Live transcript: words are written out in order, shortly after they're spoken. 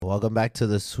welcome back to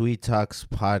the Sweet Talks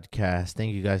podcast.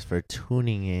 Thank you guys for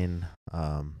tuning in.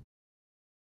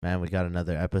 Man, we got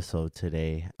another episode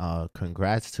today.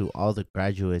 Congrats to all the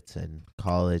graduates in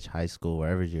college, high school,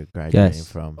 wherever you're graduating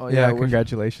from. Oh Yeah, yeah,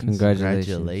 congratulations.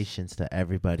 Congratulations to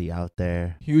everybody out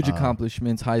there. huge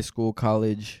accomplishments. High school,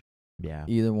 college, Yeah,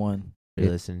 either one. if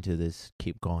you're listening to this,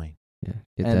 keep going. Yeah,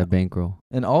 get And- that bankroll.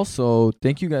 And also,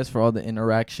 thank you guys for all the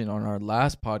interaction on our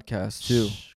last podcast too.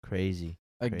 Crazy.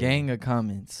 A Crazy. gang of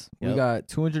comments. We Yep. got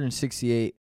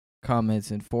 268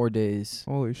 comments in 4 days.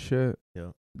 Holy shit.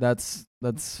 That's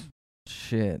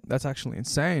shit. That's actually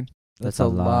insane. That's a a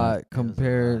lot. lot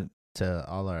compared. To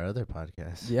all our other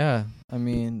podcasts. Yeah, I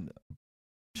mean,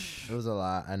 It was a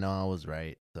lot. I know I was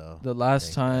right. So the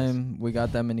last thank you guys. time we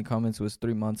got that many comments was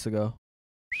 3 months ago,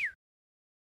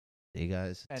 You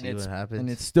guys And see it's- what happens. and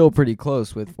it's still pretty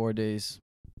close with 4 days.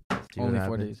 See what Only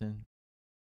 4 happens? days in.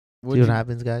 See What'd what you-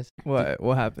 happens, guys?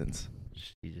 What happens?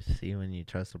 You just see when you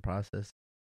trust the process.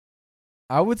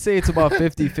 I would say it's about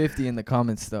 50-50 in the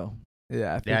comments though.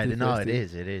 Yeah, Yeah, no, 50-50. it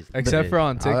is. It is. Except It for is.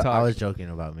 on I TikTok. was joking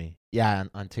about me. Yeah,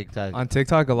 on TikTok. On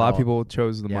TikTok, a lot of Oh, people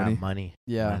chose the yeah, money.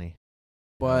 Yeah. Money.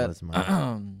 But was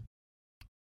money.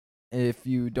 if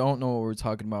you don't know what we're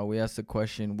talking about, we asked the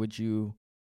question: would you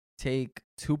take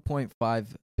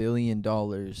 $2.5 billion,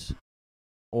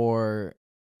 or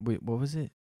wait, what was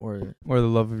it? Or Or the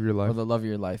love of your life the love of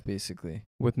your life, basically,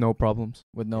 with no problems.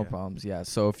 with no Yeah. problems. Yeah.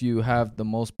 So if you have the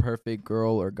most perfect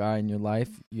girl or guy in your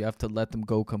life, you have to let them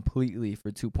go completely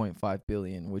for $2.5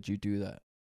 billion. Would you do that?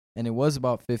 And it was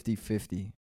about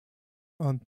 50-50.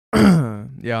 On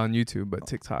yeah, on YouTube, but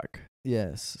TikTok.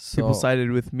 Yes. So People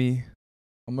sided with me.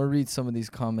 I'm gonna read some of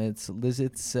these comments.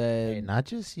 Lizette said. Hey, not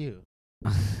just you.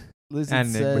 Lizzie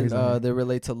And Nick, but said he's on here. they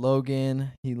relate to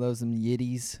Logan. He loves them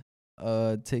Yiddies.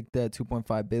 Take that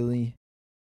 2.5 billion.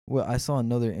 Well, I saw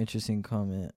another interesting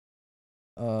comment.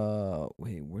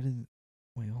 Wait,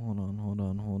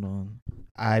 hold on.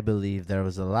 I believe there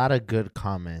was a lot of good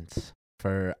comments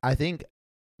I think,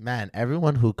 man,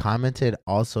 everyone who commented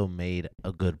also made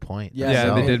a good point. Yeah, Yeah,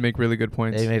 so- they did make really good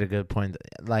points. They made a good point.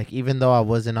 Like, even though I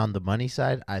wasn't on the money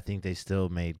side, I think they still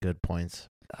made good points.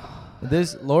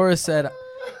 Laura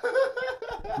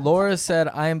said,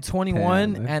 I am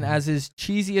 21, Damn, and as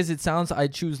cheesy as it sounds, I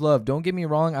choose love. Don't get me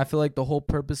wrong. I feel like the whole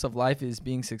purpose of life is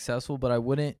being successful, but I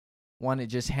wouldn't want it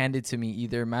just handed to me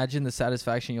either. Imagine the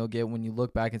satisfaction you'll get when you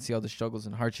look back and see all the struggles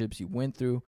and hardships you went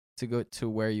through to go to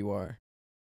where you are.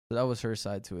 So that was her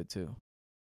side to it too.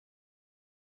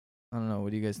 I don't know.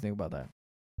 What do you guys think about that?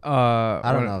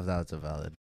 I don't know if that was a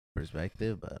valid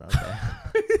perspective, but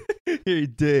okay. You're a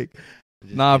dick.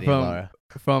 Just Nah, kidding, Laura.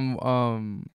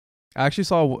 From I actually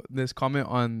saw this comment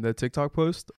on the TikTok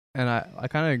post, and I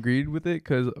kind of agreed with it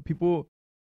because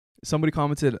somebody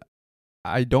commented,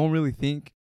 I don't really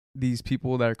think these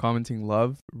people that are commenting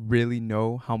love really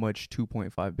know how much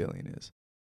 2.5 billion is,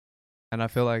 and I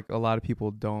feel like a lot of people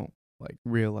don't like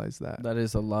realize that. That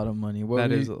is a lot of money. What That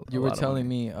were is you, a you were lot of telling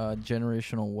me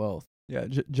generational wealth. Yeah,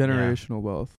 generational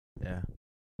wealth. Yeah.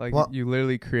 Like Well- you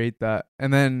literally create that,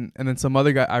 and then some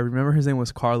other guy. I remember his name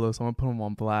was Carlos. I'm gonna put him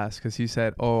on blast because he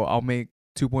said, "Oh, I'll make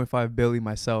 2.5 billion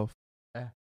myself." Yeah.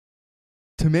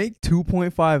 To make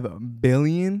 2.5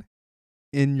 billion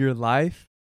in your life,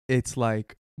 it's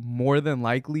like more than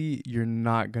likely you're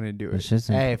not gonna do It's it. just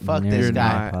Hey, fuck nearly this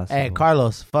guy. impossible. Hey,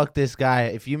 Carlos, fuck this guy.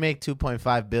 If you make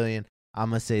 2.5 billion, I'm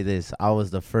gonna say this. I was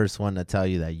the first one to tell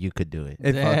you that you could do it.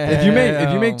 If Damn.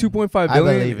 you make 2.5 I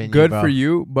believe in billion, you, good bro. for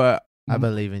you. But I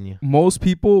believe in you. most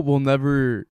people will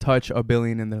never touch a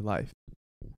billion in their life.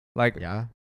 Like Yeah.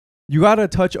 you gotta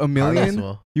touch a Carlos million.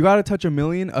 will. You gotta touch a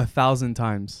million 1,000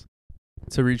 times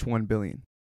to reach 1 billion.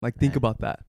 Like think Man. about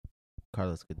that.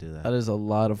 Carlos could do That that. is a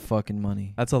lot of fucking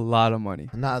money. That's a lot of money.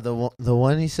 Nah, the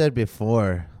one he said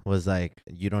before was like,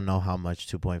 you don't know how much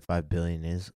 2.5 billion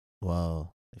is.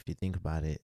 Well, if you think about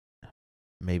it,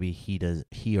 maybe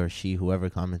he or she, whoever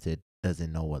commented,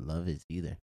 doesn't know what love is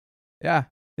either. Yeah.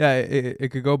 Yeah,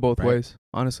 it could go both Right. ways,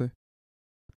 honestly.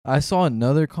 I saw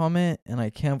another comment and I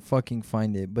can't fucking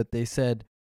find it, but they said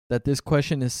that this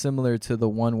question is similar to the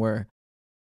one where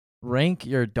rank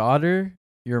your daughter,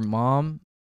 your mom,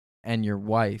 and your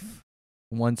wife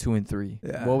 1, 2, and 3.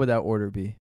 Yeah. What would that order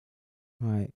be?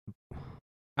 Right.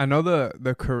 I know the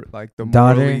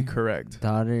Daughter. morally correct.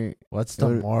 Daughter. What's the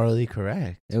Would- morally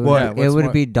correct? It would, What? it What's would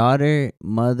more- be daughter,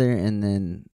 mother, and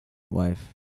then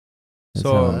wife. That's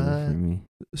So- how it would be for me.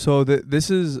 So this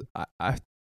is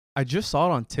I just saw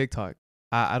it on TikTok.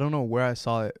 I don't know where I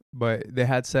saw it, but they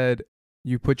had said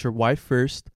you put your wife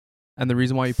first, and the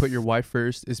reason why you put your wife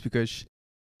first is because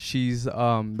she's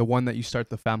the one that you start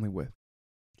the family with.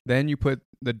 Then you put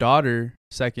the daughter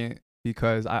second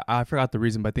because I forgot the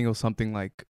reason, but I think it was something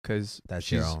like because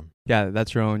That's your own. Yeah,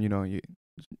 that's your own.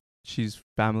 She's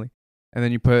family, and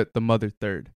then you put the mother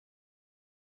third.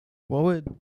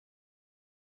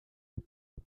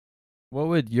 What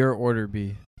would your order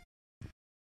be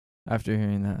after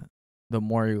hearing that? The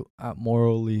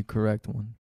morally correct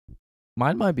one.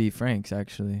 Mine might be Frank's,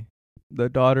 actually. The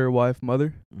daughter, wife,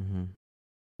 mother. Mm-hmm.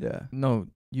 Yeah. No,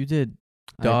 you did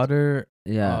daughter,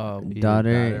 Yeah, either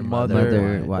daughter, daughter,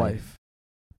 mother, wife. wife.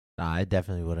 Nah, I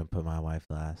definitely wouldn't put my wife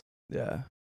last. Yeah.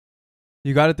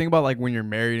 You got to think about like when you're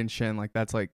married and shit, and like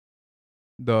that's like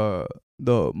the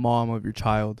mom of your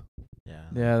child. Yeah.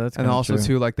 Yeah, that's And kinda also true.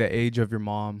 too like the age of your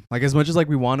mom. Like as much as like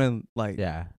we want to like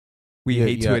Yeah. we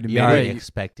hate to admit You're already it.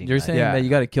 expecting. You're like, saying Yeah. that you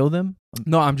got to kill them?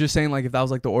 No, I'm just saying like if that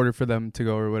was like the order for them to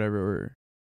go or whatever. Or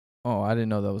Oh, I didn't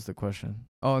know that was the question.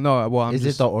 oh no, well I'm is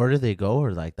just it the order they go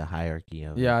or like the hierarchy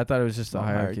of? Yeah, I thought it was just the Oh,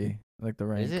 hierarchy, hierarchy. like the It?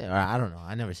 rank. Is it? Or I don't know.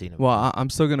 I never seen it. well before. I'm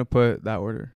still gonna put that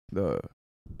order: the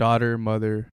daughter,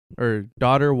 mother, or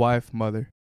daughter, wife, mother.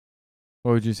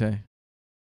 What would you say?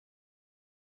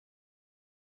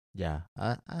 Yeah.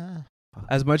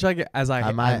 As much as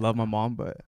I might- love my mom,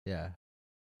 but Yeah.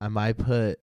 I might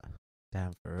put.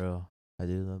 Damn, for real. I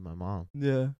do love my mom.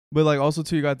 yeah, but like also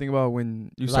too, you gotta think about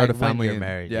when you start Like a when family. you're and-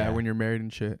 married, yeah, yeah. when you're married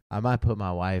and shit. I might put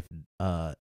my wife,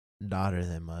 daughter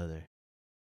than mother.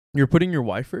 You're putting your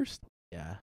wife first.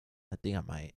 Yeah. I think I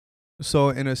might. So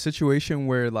in a situation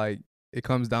where like it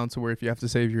comes down to where if you have to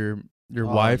save your Oh,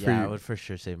 wife yeah, or I your, would for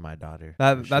sure save my daughter.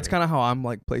 that's for sure. kind of how I'm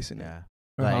like placing it. Yeah.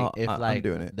 Or Like how if I'm like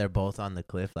doing it. they're both on the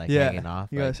cliff, like Yeah, hanging off,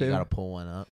 you gotta like save you gotta them. pull one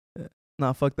up.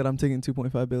 Nah, fuck that. I'm taking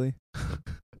 2.5 Billy.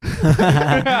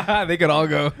 They could all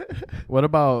go. What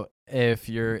about if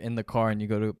you're in the car and you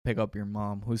go to pick up your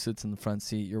mom? Who sits in the front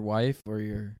seat, your wife or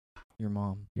your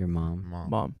mom? Your mom.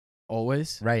 Mom.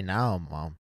 Always? Right now,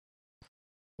 mom.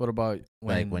 What about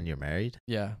when, Like when you're married.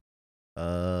 Yeah.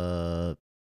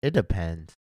 It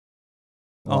depends.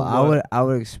 Well, Oh, what? I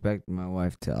would expect my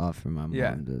wife to offer my mom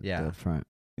Yeah. Yeah. the front.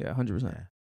 Yeah, 100%. Yeah.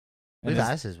 And We've it's-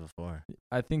 asked this before.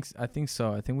 I think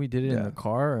so. I think we did it in Yeah. the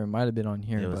car, or it might have been on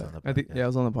here. It was but, on the I think podcast. yeah, I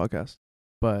was on the podcast.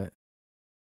 but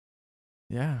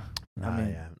yeah, Nah, I mean,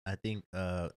 yeah. I think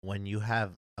when you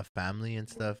have a family and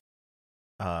stuff,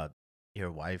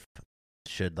 your wife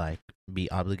should like be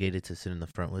obligated to sit in the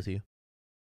front with you.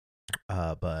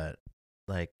 But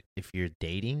like if you're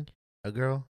dating a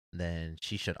girl, then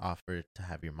she should offer to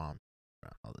have your mom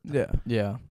around all the time. Yeah.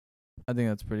 yeah, I think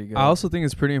that's pretty good. I also think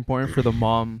it's pretty important for the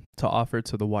mom to offer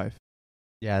to the wife.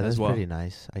 Yeah, As that's well. pretty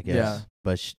nice, I guess. Yeah.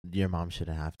 But your mom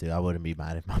shouldn't have to. I wouldn't be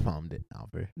mad if my mom didn't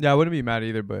offer. Yeah, I wouldn't be mad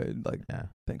either, but like, Yeah.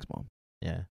 thanks, mom.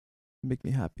 Yeah. Make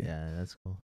me happy. Yeah, that's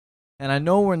cool. And I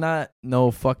know we're not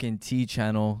no fucking T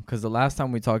channel, because the last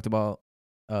time we talked about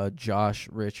Josh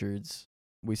Richards,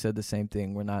 we said the same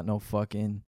thing. We're not no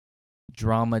fucking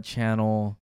drama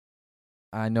channel.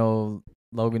 I know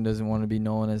Logan doesn't want to be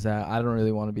known as that. I don't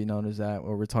really want to be known as that,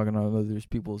 or we're talking about other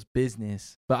people's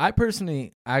business. But I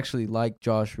personally actually like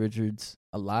Josh Richards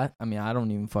a lot. I mean, I don't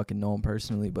even fucking know him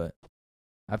personally, but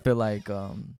I feel like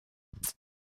She's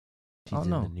don't in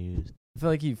know. the news. I feel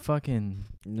like he fucking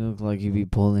You look like you be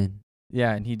pulling.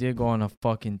 yeah, and he did go on a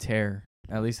fucking tear.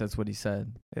 At least that's what he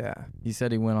said. Yeah. He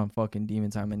said he went on fucking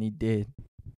demon time, and he did.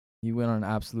 He went on an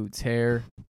absolute tear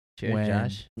Cheers, when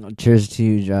Josh. Cheers to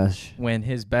you, Josh. when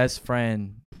his best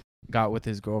friend got with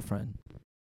his girlfriend.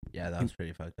 Yeah, that was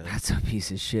pretty fucked up. That's a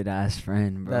piece of shit ass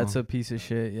friend, bro. That's a piece of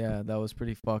shit. Yeah, that was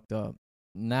pretty fucked up.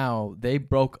 Now they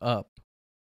broke up.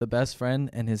 The best friend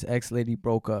and his ex lady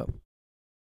broke up.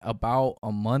 About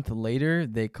a month later,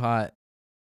 they caught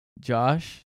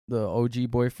Josh, the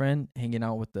OG boyfriend, hanging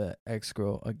out with the ex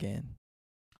girl again.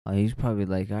 Oh, he's probably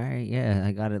like, all right, yeah,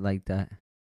 I got it like that.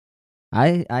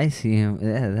 I see him.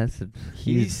 Yeah, that's a.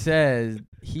 He said.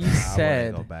 Nah, I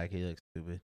wouldn't go back. He looks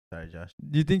stupid. Sorry, Josh.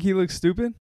 Do you think he looks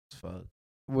stupid? As fuck.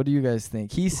 What do you guys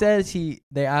think? He says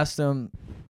they asked him,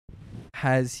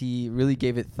 has he really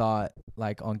gave it thought,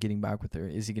 like, on getting back with her?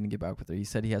 Is he going to get back with her? He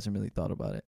said he hasn't really thought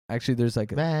about it. Actually, there's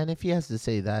like a... Man, if he has to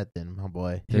say that, then my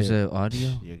boy, There's Here. an audio.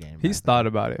 you're getting He's back. thought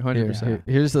about it, 100%.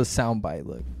 Here's the soundbite.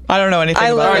 Look. I don't know anything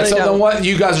about All it. right, so then what?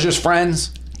 You guys are just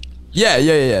friends?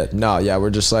 Yeah. No, yeah, we're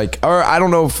just like, or I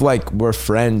don't know if like we're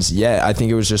friends yet. I think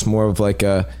it was just more of like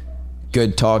a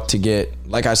good talk to get,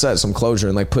 like I said, some closure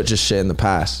and like put just shit in the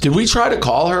past. Did we try to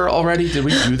call her already? Did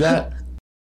we do that?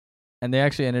 And they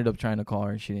actually ended up trying to call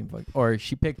her, and she didn't or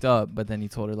she picked up, but then he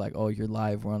told her, like, oh, you're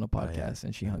live, we're on a Oh, yeah. podcast,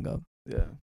 and she hung up. Yeah.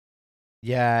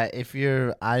 Yeah,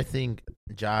 I think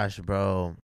Josh,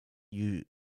 bro, you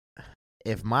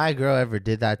if my girl ever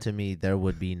did that to me, there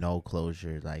would be no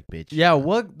closure. Like, bitch. Yeah,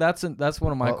 what? That's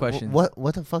one of my What- questions.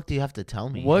 What the fuck do you have to tell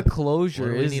me? What What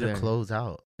closure do we is need there? to close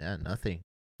out? Yeah, nothing.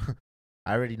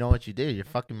 I already know what you did. You're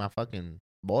fucking my fucking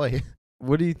boy.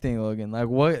 What do you think, Logan? Like,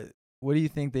 what do you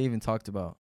think they even talked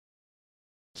about?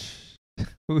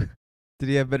 Did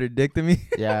he have better dick than me?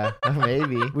 Yeah,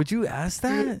 maybe. Would you ask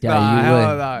that Nah, Yeah, hell you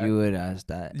would. nah. You would ask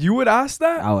that. You would ask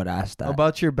that? I would ask that.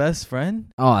 about your best friend?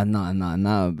 Oh no,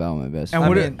 not about my best And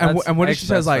friend. what? mean, And what if she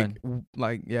that's says like,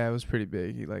 ex-best yeah, it was pretty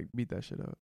big. He like beat that shit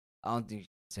up. I don't think she'd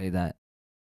say that.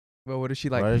 But what if she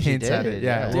like What if she hints at did? it?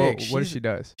 Yeah. Yeah. Well, Dick, what if she's- she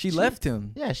does? She left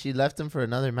him. Yeah, she left him for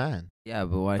another man. Yeah,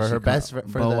 but why? For she her come- best fr-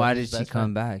 for But the- why his did she best come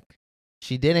friend. back?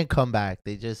 She didn't come back.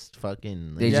 They just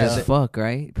fucking. They Yeah. just fuck,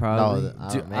 right? Probably. No,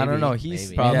 Dude, I don't know. He's maybe.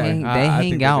 They probably- hang, I- they I hang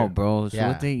think they out, do. bro. So Yeah.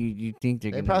 what you think they're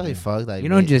They gonna probably do? fucked. Like You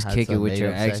don't made- just had kick it some with your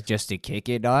made-up ex sex. just to kick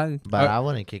it, dog. But I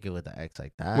wouldn't kick it with the ex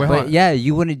like that. Wait, But hold on. yeah,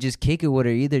 you wouldn't just kick it with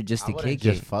her either, just I to wouldn't kick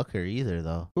just it. fuck her either,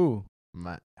 though. Who?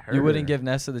 You wouldn't give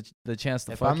Nessa the chance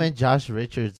to If fuck I'm you? in Josh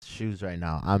Richards' shoes right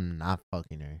now, I'm not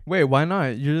fucking her. Wait, why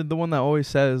not? You're the one that always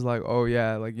says like, oh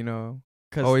yeah, like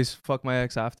Cause always fuck my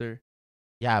ex after.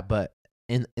 Yeah, but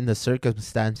in the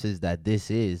circumstances that this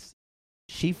is,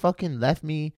 she fucking left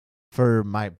me for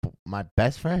my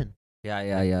best friend.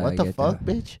 Yeah. What I the get fuck, that.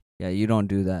 bitch? Yeah, you don't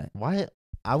do that. Why?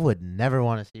 I would never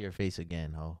want to see your face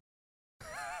again, ho.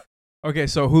 Okay,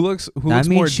 so who looks That more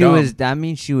means she dumb? was. That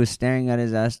means she was staring at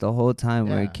his ass the whole time.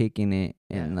 We Yeah. We're kicking it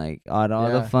and Yeah. like all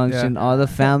Yeah. the function, all the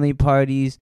Yeah. family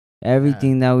parties,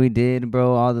 everything that we did,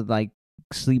 bro. All the like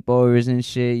sleepovers and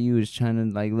shit. You was trying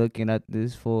to like looking at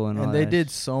this fool and all And they that did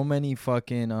shit. so many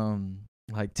fucking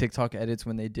like TikTok edits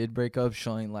when they did break up,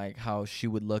 showing like how she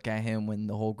would look at him when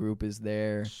the whole group is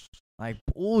there. Like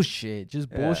bullshit, just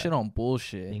Yeah. bullshit on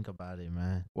bullshit. Think about it,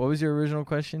 man. What was your original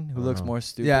question? Who looks more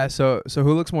stupid? Yeah, so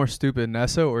who looks more stupid,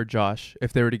 Nessa or Josh,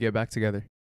 if they were to get back together?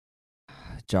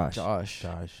 Josh. Josh.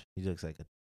 Josh, he looks like a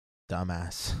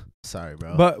dumbass. Sorry,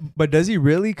 bro. But does he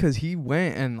really? Cause he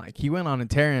went on a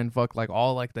tear and fucked like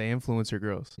all like the influencer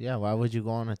girls. yeah, why would you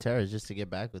go on a terror just to get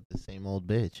back with the same old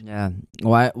bitch? Yeah.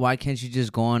 Why can't you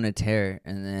just go on a tear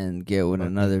and then get with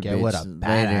Fucking another get bitch with a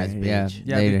badass later? Yeah, bitch.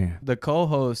 Yeah, later. the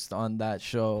co-host on that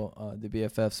show, the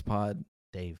BFFs pod,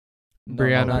 Dave.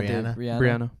 Brianna. not Dave, Brianna.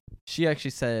 Brianna. She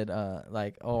actually said,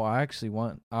 like, oh, I actually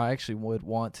would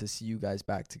want to see you guys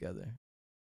back together.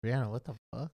 Brianna, what the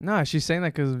fuck? Nah, she's saying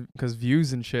that cause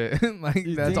views and shit. Like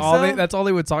You that's think all so? that's all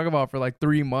they would talk about for like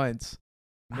 3 months.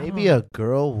 Maybe a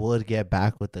girl would get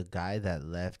back with the guy that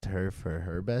left her for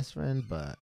her best friend,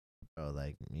 but bro,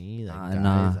 like me, like guys,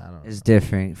 Nah, I don't it's know.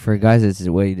 different. For guys, it's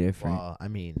way different. Well, I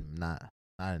mean, not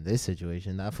in this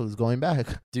situation. That fool's going back.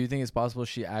 Do you think it's possible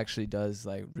she actually does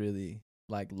like really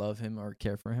like love him or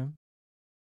care for him?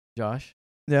 Josh?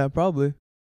 Yeah, probably.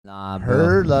 Nah, bro.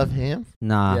 Her love him.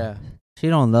 Nah, Yeah. she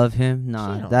don't love him. She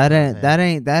Nah, don't that love ain't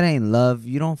him. that ain't love.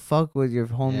 You don't fuck with your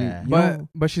homie. Yeah. You But don't-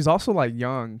 but she's also like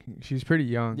young. She's pretty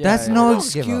young. Yeah, that's yeah. no I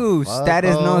don't give a excuse. fuck, That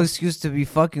is no oh. excuse to be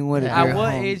fucking with Yeah. At your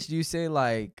what homie. age do you say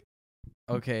like,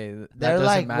 okay, that They're doesn't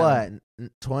like matter?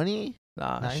 what, 20?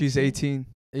 Nah, she's 19? 18.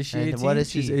 Is she And 18? what is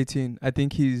She's he? 18. I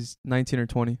think he's 19 or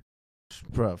 20.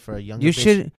 Bro, for a younger You bitch,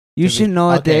 should to should be- know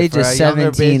at the okay, age for of a younger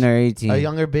 17 bitch- or 18. a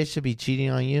younger bitch should be cheating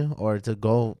on you or to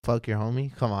go fuck your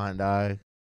homie. Come on, dog.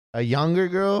 A younger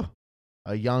girl,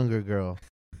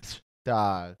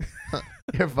 dog.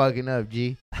 You're fucking up,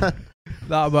 G.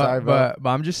 Nah, but Sorry, bro. but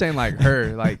I'm just saying like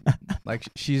her like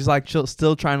she's like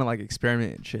still trying to like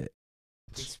experiment and shit.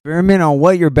 Experiment on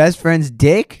what, your best friend's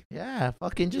dick? Yeah,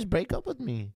 fucking just break up with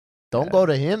me. Don't go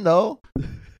to him though.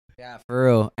 Yeah, for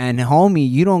real. And homie,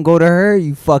 you don't go to her,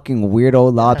 you fucking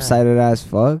weirdo, lopsided ass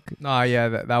fuck. Nah, yeah,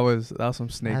 that was some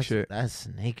snake That's, shit. That's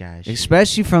snake ass shit.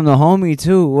 Especially from the homie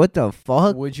too. What the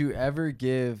fuck? Would you ever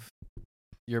give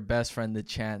your best friend the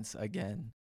chance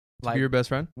again? To be your best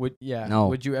friend? would yeah? No.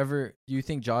 Would you ever? Do you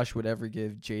think Josh would ever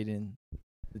give Jaden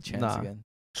the chance Nah. again?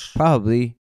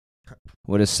 Probably.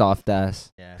 With a soft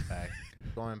ass. Yeah, fact.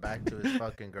 Going back to his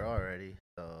fucking girl already.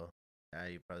 So yeah,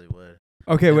 you probably would.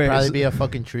 Okay, It'd wait. probably so- be a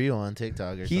fucking trio on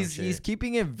TikTok or He's some he's shit.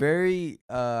 keeping it very.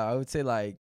 I would say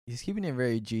like he's keeping it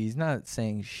very G. He's not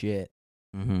saying shit.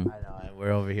 Mm-hmm. I know, and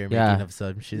we're over here Yeah. making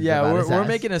assumptions. Yeah, about we're his we're ass.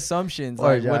 making assumptions Or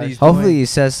like what Josh. he's Hopefully doing. he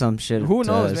says some shit. Who to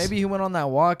knows? us. Maybe he went on that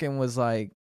walk and was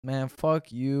like, "Man,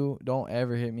 fuck you! Don't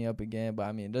ever hit me up again." But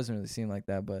I mean, it doesn't really seem like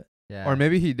that. But Yeah, Or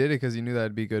maybe he did it because he knew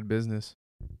that'd be good business.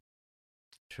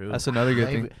 true. That's another good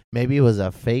maybe, thing. Maybe it was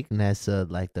a fake Nessa,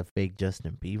 like the fake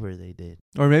Justin Bieber they did.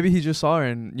 Or maybe he just saw her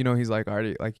and he's like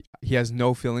already like he has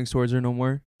no feelings towards her no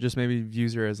more. Just maybe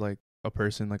views her as like a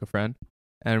person, like a friend.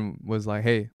 and was like,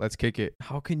 "Hey, let's kick it."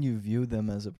 How can you view them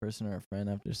as a person or a friend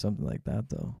after something like that,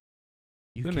 though?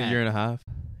 You It's been can't. a year and a half.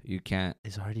 You can't.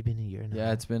 It's already been a year and a Yeah,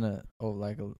 half. it's been a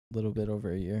little bit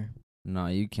over a year. No,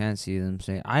 you can't see them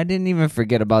saying. I didn't even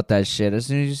forget about that shit. As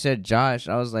soon as you said Josh,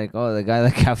 I was like, oh, the guy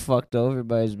that got fucked over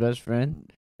by his best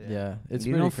friend. Yeah, it's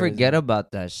You pretty don't forget crazy.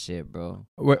 about that shit, bro.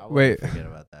 Wait, I wait. wouldn't forget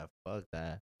about that. Fuck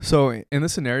that. So in the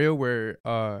scenario where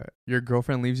your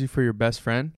girlfriend leaves you for your best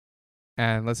friend,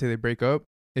 and let's say they break up,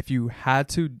 if you had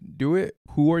to do it,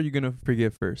 who are you gonna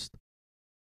forgive first?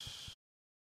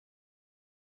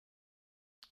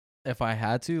 If I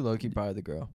had to, low-key probably the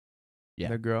girl. Yeah.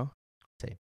 The girl.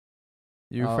 Same.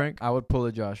 You, Frank? I would pull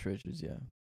a Josh Richards. Yeah,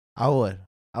 I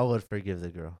would forgive the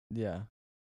girl. yeah.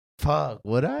 Fuck,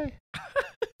 would I?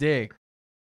 Dick,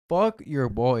 fuck your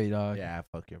boy, dog. Yeah,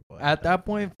 fuck your boy. At that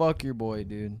point, fuck your boy,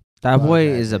 dude. That Fuck boy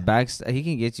that is a man. backstab. He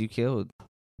can get you killed.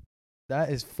 That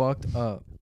is fucked up.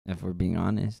 If we're being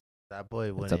honest, that boy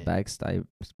it's a wouldn't. backstab.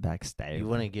 Backstab. He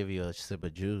wouldn't give you a sip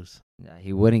of juice. Yeah,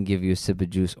 he wouldn't give you a sip of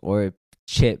juice or a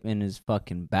chip in his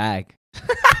fucking bag.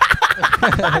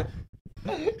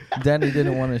 Danny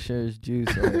didn't want to share his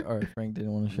juice, or Frank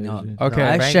didn't want to share No. his juice. Okay.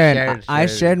 I Frank shared. I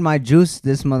shared- shared my juice.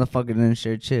 This motherfucker didn't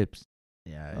share chips.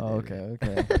 Yeah. Oh, dude.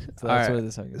 okay. So that's Alright, where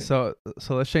this argument. So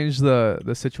let's change the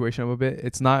situation up a bit.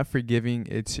 It's not forgiving.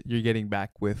 It's you're getting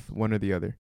back with one or the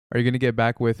other. Are you gonna get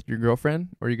back with your girlfriend,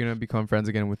 or are you gonna become friends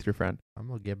again with your friend? I'm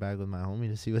gonna get back with my homie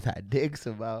to see what that dick's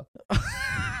about.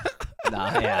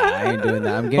 Nah, yeah, I ain't doing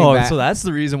that. I'm getting back. so that's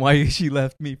the reason why she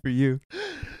left me for you.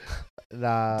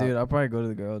 Nah, Dude, I'll probably go to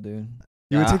the girl, dude.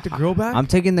 You would Yeah, take the girl back? I'm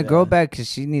taking the girl Yeah. back because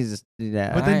she needs to do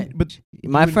that. but then, but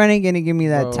My would- friend ain't gonna give me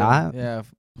that Bro, top. Yeah.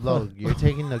 Look, you're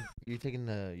taking your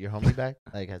homie back,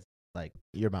 like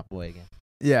you're my boy again.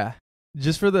 yeah,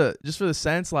 just for the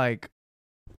sense, like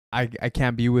I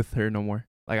can't be with her no more.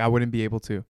 Like I wouldn't be able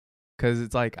to, cause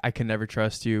it's like I can never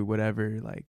trust you. Whatever.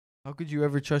 Like How could you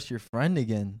ever trust your friend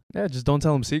again? yeah, just don't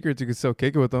tell them secrets. You can still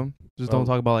kick it with them. Just Bro. don't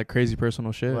talk about like crazy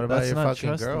personal shit. What about That's your not fucking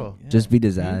trusting. girl? Yeah. Just beat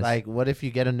his ass. Like, what if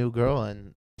you get a new girl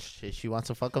and she wants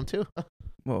to fuck him too?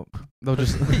 Well, they'll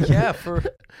just yeah. For.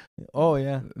 Oh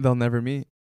yeah. they'll never meet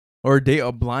or date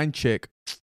a blind chick.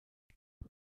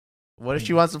 What if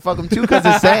she wants to fuck him too? Because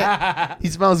it's saying he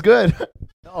smells good.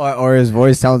 or his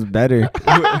voice sounds better.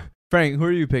 Frank, who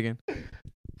are you picking?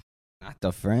 Not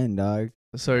the friend, dog.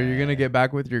 So you're gonna get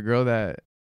back with your girl that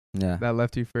Yeah.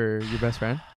 left you for your best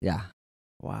friend? Yeah.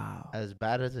 Wow. As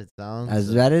bad as it sounds.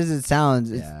 As bad as it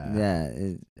sounds, it's, Yeah.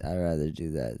 I'd rather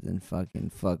do that than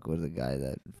fucking fuck with a guy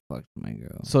that fucked my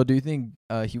girl. So do you think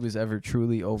he was ever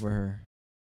truly over her?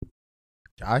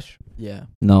 Josh? Yeah.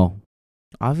 No.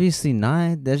 Obviously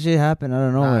not. That shit happened out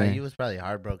of Nah, nowhere. he was probably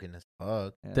heartbroken as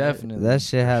fuck. Yeah, Definitely. That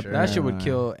shit For happened. sure. That shit out would of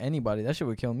kill anybody. That shit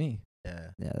would kill me. Yeah.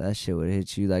 Yeah, that shit would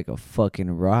hit you like a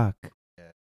fucking rock.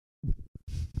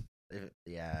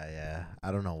 Yeah.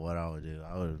 I don't know what I would do.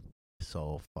 I would be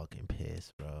so fucking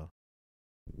pissed, bro.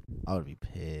 I would be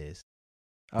pissed.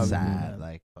 I would be Sad. mad.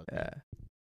 Like, fucking, Yeah.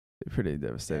 Pretty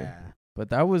devastating. yeah. But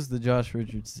that was the Josh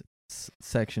Richards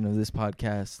section of this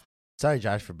podcast. Sorry,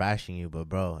 Josh, for bashing you, but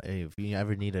bro, hey, if you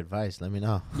ever need advice, let me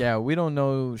know. Yeah, we don't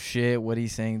know shit what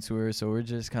he's saying to her, so we're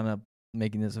just kind of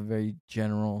making this a very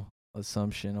general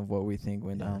assumption of what we think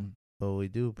went Yeah. down. But we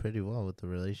do pretty well with the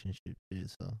relationship, dude,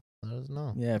 so let us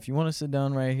know. Yeah, if you want to sit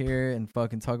down right here and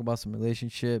fucking talk about some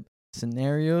relationship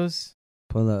scenarios,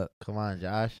 Pull up. Come on,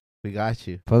 Josh. We got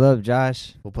you. Pull up,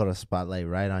 Josh. We'll put a spotlight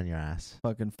right on your ass.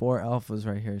 fucking 4 alphas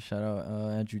right here. Shout out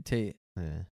Andrew Tate.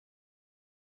 Yeah.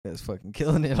 That's fucking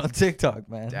killing it on TikTok,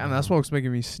 man. Damn, that smoke's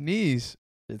making me sneeze.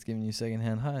 It's giving you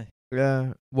secondhand high.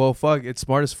 Yeah. Well, fuck. It's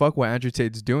smart as fuck what Andrew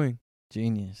Tate's doing.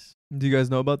 Genius. Do you guys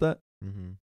know about that?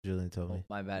 Mm-hmm. Julian told me.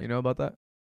 My bad. You know about that?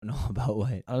 know about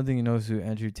what? I don't think he knows who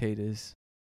Andrew Tate is.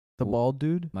 The Who? bald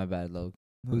dude? My bad, Loke.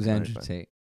 No, Who's it's Andrew fine. Tate?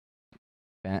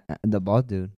 The bald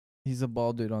dude. He's a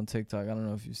bald dude on TikTok. I don't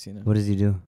know if you've seen him. What does he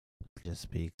do? Just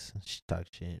speaks. Talk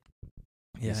shit.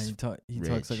 Yeah, He's he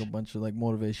talks like a rich. bunch of like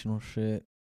motivational shit,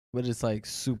 but it's like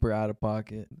super out of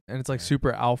pocket. And it's like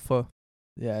super alpha.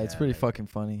 Yeah, it's Yeah, pretty like- fucking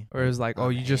funny. Or it's like, oh,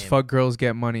 I'm you just him. fuck girls,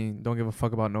 get money, don't give a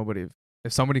fuck about nobody.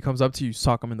 If somebody comes up to you,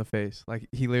 sock them in the face. Like,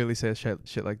 he literally says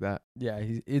shit like that. Yeah,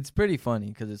 it's pretty funny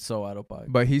because it's so out of pocket.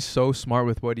 But he's so smart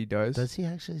with what he does. Does he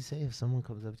actually say if someone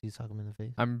comes up to you, talk him in the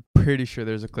face? I'm pretty sure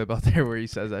there's a clip out there where he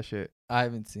says that shit. I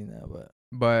haven't seen that, but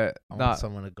But I want not.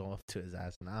 someone to go up to his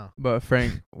ass now. But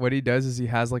Frank, what he does is he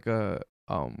has like a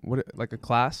like a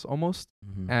class almost,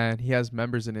 Mm-hmm. and he has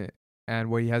members in it.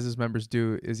 And what he has his members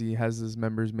do is he has his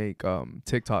members make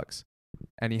TikToks,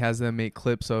 and he has them make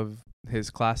clips of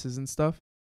his classes and stuff,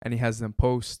 and he has them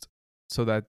post so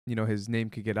that his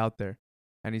name could get out there.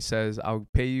 and he says, "I'll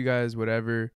pay you guys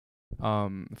whatever,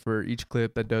 for each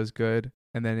clip that does good,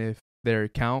 and then if their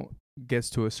account gets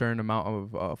to a certain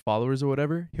amount of followers or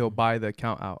whatever, he'll buy the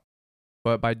account out."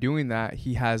 But by doing that,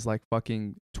 he has like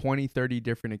fucking 20, 30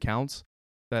 different accounts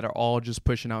that are all just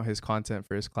pushing out his content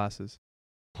for his classes.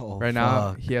 Oh, Right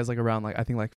now, he has like around like I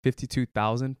think like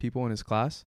 52,000 people in his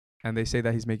class, and they say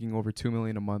that he's making over 2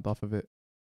 million a month off of it.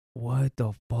 What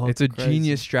the fuck? It's a crazy.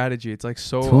 genius strategy. It's like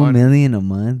so 2 million a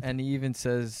month. And he even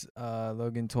says,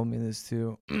 Logan told me this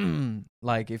too.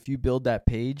 Like, if you build that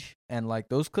page and like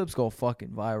those clips go fucking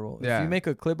viral. If Yeah. you make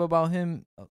a clip about him,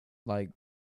 like,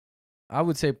 I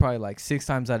would say probably like 6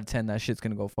 times out of 10 that shit's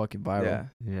gonna go fucking viral. Yeah.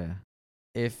 Yeah.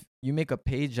 If you make a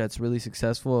page that's really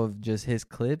successful of just his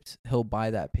clips, he'll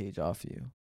buy that page off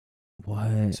you.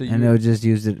 What? So and you- he'll just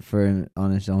use it for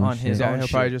on his own On shit. his Yeah, own he'll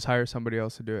probably shit. just hire somebody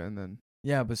else to do it, and then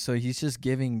Yeah, but so he's just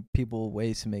giving people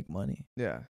ways to make money.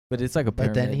 yeah. But it's like a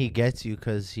But pyramid. then he gets you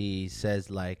because he says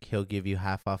like he'll give you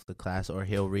half off the class or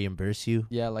he'll reimburse you.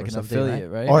 yeah, like or an something, affiliate,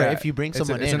 right? Or Yeah, if you bring It's,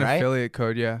 someone it's in, an right? affiliate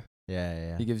code, yeah.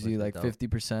 Yeah. He gives you Which is like dope.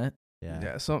 50%. Yeah.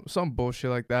 Yeah, some bullshit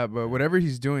like that. But whatever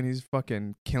he's doing, he's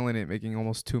fucking killing it, making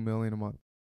almost 2 million a month.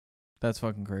 That's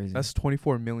fucking crazy. That's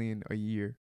 24 million a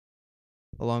year,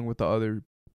 along with the other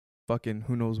fucking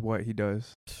who knows what he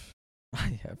does.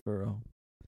 Yeah, for real.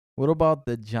 What about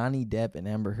the Johnny Depp and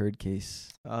Amber Heard case?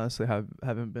 Honestly,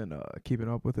 haven't been keeping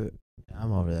up with it.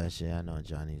 I'm over that shit. I know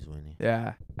Johnny's winning.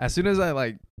 Yeah, as soon as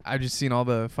I just seen all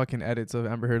the fucking edits of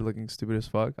Amber Heard looking stupid as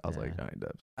fuck. I was Yeah. like, Johnny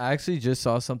Depp. I actually just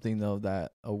saw something though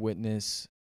that a witness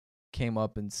came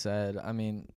up and said. I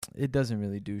mean, it doesn't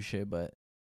really do shit, but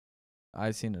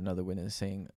I seen another witness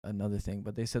saying another thing.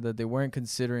 But they said that they weren't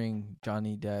considering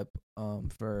Johnny Depp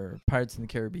for Pirates in the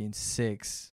Caribbean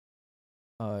 6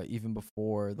 even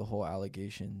before the whole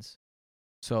allegations.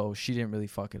 So she didn't really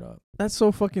fuck it up. That's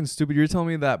so fucking stupid. You're telling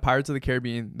me that Pirates of the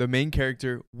Caribbean, the main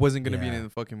character, wasn't gonna be Yeah. in the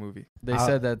fucking movie. They How-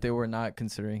 said that they were not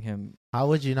considering him. How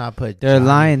would you not put? They're Johnny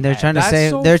lying. They're Depp? trying to That's save.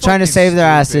 so They're trying to fucking save their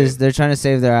asses. stupid. They're trying to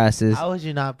save their asses. How would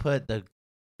you not put the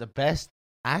best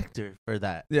actor for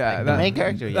that? Yeah, Like, the main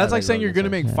character. Yeah, That's like saying you're Logan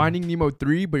gonna said. make Yeah. Finding Nemo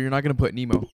 3, but you're not gonna put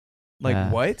Nemo. Like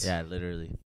Yeah. what? Yeah,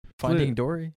 literally. Finding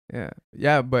Dory.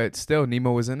 Yeah, but still,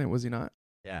 Nemo was in it, was he not?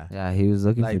 Yeah. Yeah, he was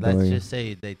looking Like for let's Dory. just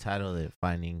say they titled it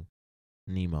Finding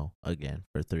Nemo again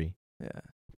for 3. Yeah.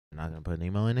 You're not gonna put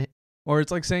Nemo in it. Or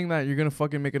it's like saying that you're gonna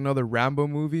fucking make another Rambo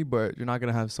movie, but you're not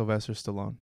gonna have Sylvester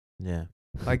Stallone. Yeah.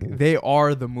 Like they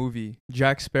are the movie.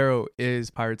 Jack Sparrow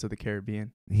is Pirates of the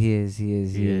Caribbean. He is. He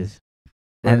is.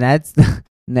 And that's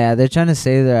nah. They're trying to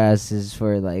save their asses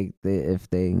for like if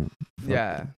they.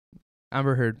 Yeah.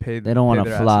 Amber Heard paid. They don't wanna paid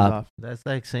their asses flop. off. That's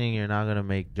like saying you're not gonna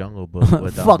make Jungle Book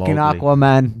with Fucking Mowgli.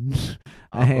 Aquaman.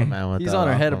 Aquaman with He's the on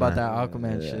her head about Aquaman. that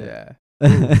Aquaman shit.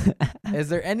 Yeah. Is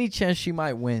there any chance she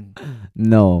might win?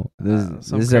 No,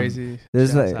 Some this crazy.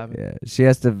 There's shit has like to happen. yeah, she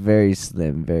has to very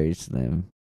slim.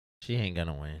 She ain't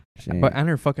gonna win. She But and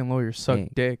her fucking lawyers suck Hey.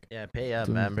 dick. Yeah, pay up,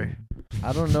 ain't- member.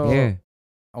 I don't know. Yeah.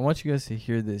 I want you guys to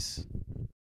hear this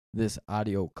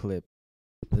audio clip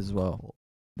as well.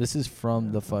 This is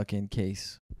from the fucking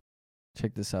case.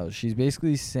 Check this out. She's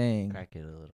basically saying, Crack it a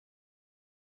little.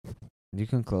 You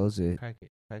can close it. Crack it.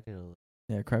 Crack it a little.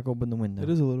 yeah, crack open the window. It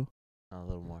is a little. A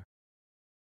little more.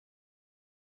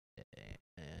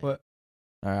 What?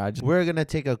 All right, I just We're gonna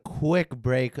take a quick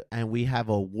break, and we have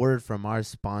a word from our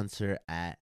sponsor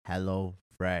at Hello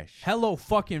Fresh. Hello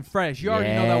fucking Fresh. You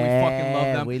already know that we fucking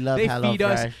love them. We love They Hello feed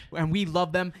us, Fresh. and we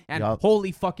love them. And Yup.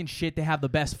 holy fucking shit, they have the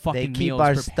best fucking They keep meals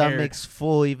our prepared. stomachs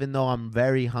full, even though I'm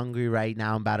very hungry right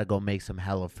now. I'm about to go make some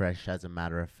Hello Fresh, as a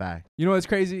matter of fact. You know what's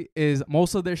crazy is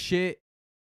most of their shit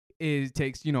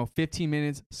takes 15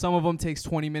 minutes. Some of them takes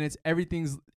 20 minutes.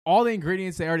 Everything's all the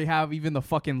ingredients they already have. Even the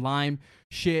fucking lime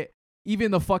shit.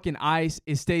 Even the fucking ice,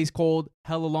 it stays cold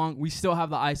hella long. We still have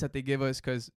the ice that they give us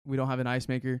because we don't have an ice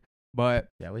maker. But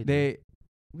Yeah, we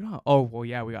we don't. Oh well,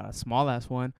 yeah, we got a small ass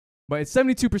one. But it's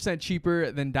 72%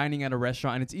 cheaper than dining at a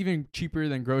restaurant, and it's even cheaper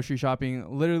than grocery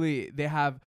shopping. Literally, they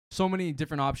have so many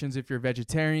different options. If you're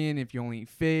vegetarian, if you only eat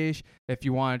fish, if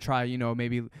you want to try,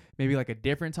 maybe like a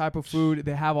different type of food,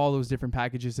 they have all those different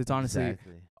packages. It's honestly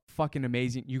Exactly. fucking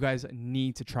amazing. You guys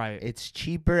need to try it. It's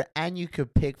cheaper, and you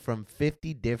could pick from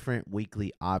 50 different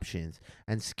weekly options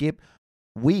and skip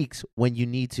weeks when you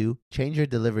need to, change your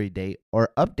delivery date, or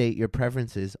update your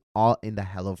preferences, all in the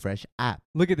HelloFresh app.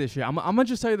 Look at this shit. I'm gonna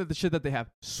just tell you that the shit that they have: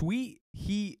 sweet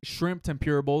heat shrimp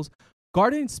tempura bowls,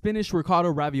 garden spinach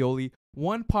ricotta ravioli,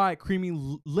 one pot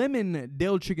creamy lemon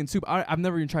dill chicken soup. I've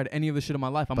never even tried any of this shit in my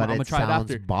life. I'm But gonna it try it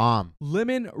sounds after. bomb.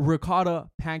 Lemon ricotta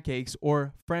pancakes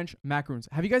or French macaroons.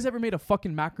 Have you guys ever made a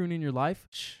fucking macaroon in your life?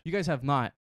 You guys have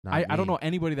not. Not I don't me. know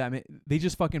anybody they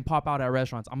just fucking pop out at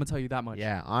restaurants. I'm gonna tell you that much.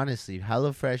 Yeah, honestly,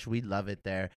 HelloFresh, we love it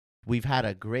there. We've had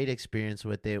a great experience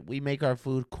with it. We make our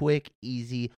food quick,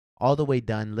 easy, all the way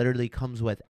done. Literally comes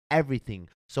with everything.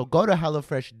 So go to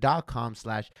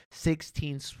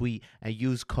HelloFresh.com/16sweet and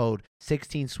use code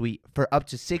 16sweet for up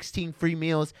to 16 free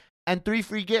meals and 3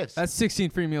 free gifts. That's 16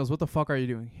 free meals. What the fuck are you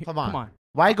doing? Come on. Come on.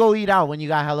 Why go eat out when you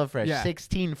got HelloFresh? Yeah.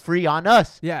 16 free on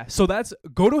us. Yeah, so that's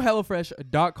go to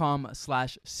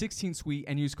HelloFresh.com/16sweet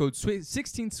and use code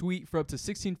 16sweet for up to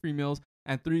 16 free meals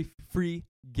and 3 free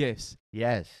gifts.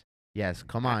 Yes. Yes.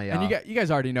 Come on, y'all. And you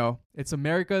guys already know it's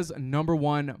America's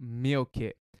 #1 meal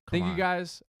kit. Thank you on.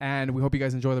 guys, and we hope you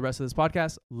guys enjoy the rest of this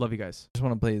podcast. Love you guys. just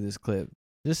want to play this clip,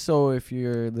 just so if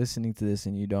you're listening to this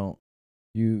and you don't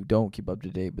keep up to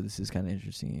date, but this is kind of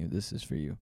interesting to you. This is for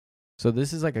you. So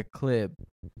this is like a clip,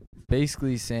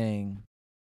 basically saying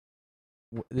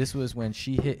this was when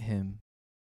she hit him,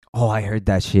 Oh, I heard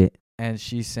that shit. and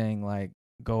she's saying like,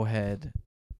 "Go ahead,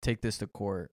 take this to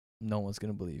court. No one's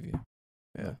gonna believe you."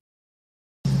 Yeah.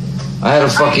 I had a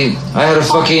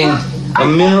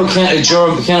mineral can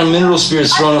of mineral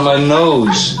spirits thrown in my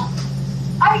nose.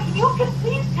 You can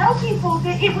please tell people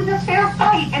that it was a fair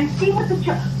fight and see what the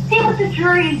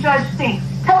jury and judge think.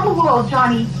 Tell the world,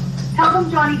 Johnny. Tell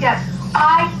them, Johnny Depp.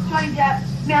 Johnny Depp,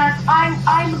 man,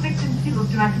 I'm a victim too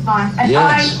of domestic violence, and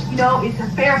Yes. it's a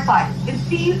fair fight. And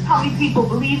see how many people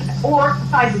believe or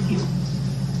side with you.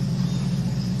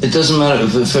 It doesn't matter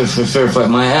if it's a fair fight.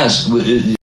 My ass.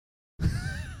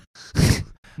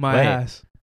 My Wait. ass.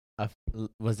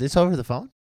 Was this over the phone?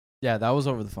 Yeah, that was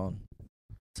over the phone.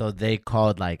 So they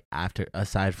called like after,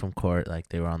 aside from court, like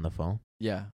they were on the phone.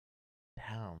 Yeah,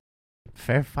 Damn.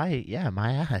 Fair fight. Yeah,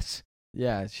 my ass.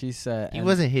 yeah. She said He and-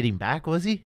 wasn't hitting back, was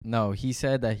he? No, he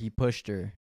said that he pushed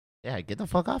her. Yeah, get the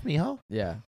fuck off me, ho.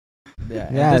 Yeah, yeah.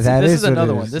 and Yeah, this, that this is is what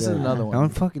another it one. is. This is Yeah. another one. Don't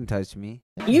fucking touch me.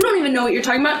 You don't even know what you're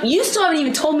talking about. You still haven't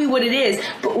even told me what it is,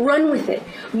 but run with it.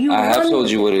 I have told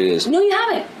you what it is. No, you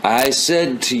haven't. I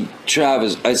said to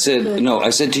Travis, I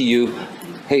said to you,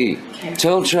 hey,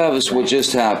 tell Travis what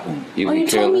just happened. Oh, you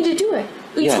told me to do it.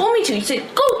 You Yeah. told me to. You said,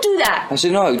 go do that. I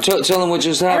said, no, tell him what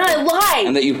just And happened. I lied.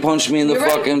 And that you punched me in the You're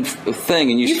right. fucking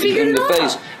thing and you figured in it the out.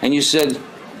 face. And you said,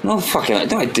 no,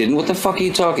 I didn't. What the fuck are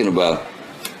you talking about?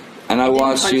 And I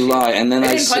watched punch you lie. And then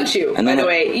I I didn't punch you, and by then the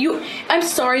way. I'm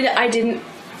sorry that I didn't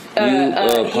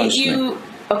hit punched you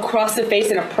across the face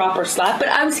in a proper slap, but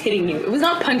I was hitting you. It was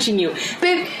not punching you.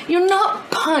 Babe, you're not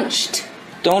punched.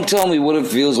 Don't tell me what it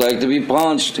feels like to be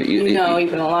punched. You know,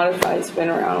 even a lot of fights been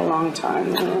around a long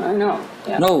time. I know.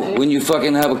 Yeah. No, when you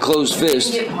fucking have a closed You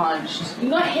fist. get punched. You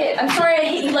got hit. I'm sorry I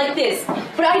hit you like this,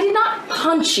 but I did not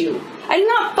punch you. I did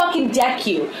not fucking deck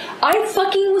you. I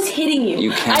fucking was hitting you.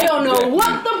 You can't I don't know deck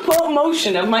what the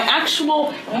motion of my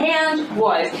actual hand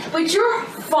was, but you're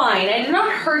fine. I did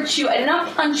not hurt you. I did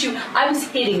not punch you. I was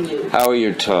hitting you. How are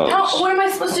your toes? What am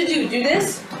I supposed to do? Do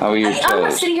this? How are your I'm not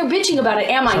toes? sitting here bitching about it,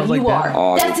 am I? Sounds You like are. that.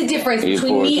 Oh, That's the difference you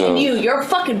between poor me and toes. you. You're a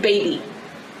fucking baby.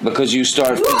 Because you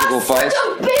start You physical are fights?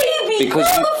 such a baby. Because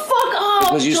Grow you- the fuck up,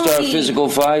 Because you start Johnny. physical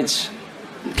fights?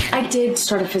 I did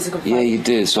start a physical fight. Yeah, you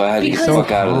did, so I had to get the Because-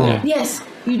 fuck out of there. Yes,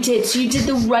 you did. So you did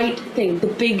the right thing, the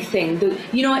big thing.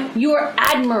 You know what? You are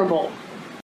admirable.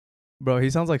 Bro, he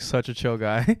sounds like such a chill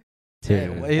guy.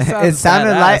 It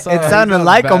sounded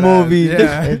like a Badass. movie.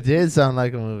 Yeah. It did sound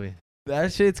like a movie.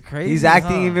 That shit's crazy. He's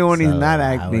acting even when he's So, not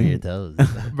how are your acting. toes?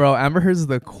 Bro, Amber Heard's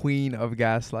the queen of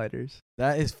gaslighters.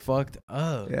 That is fucked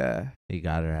up. Yeah. He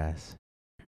got her ass.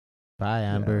 Bye,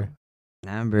 Amber.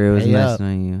 Amber, it was Hey, messing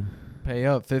on you. Pay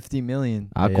up 50 million.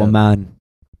 Aquaman.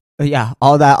 Yeah,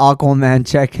 all that Aquaman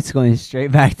check is going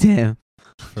straight back to him.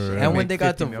 For And real. when make they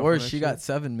got 50 mil from divorced, that she shit. got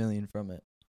 7 million from it.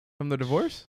 From the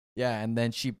divorce? Yeah, and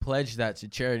then she pledged that to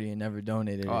charity and never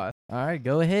donated it. Oh, All right,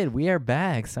 go ahead. We are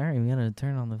back. Sorry, we gotta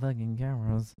turn on the fucking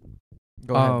cameras.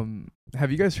 Go ahead.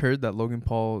 Have you guys heard that Logan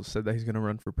Paul said that he's gonna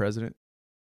run for president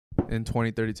in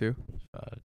 2032?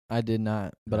 I did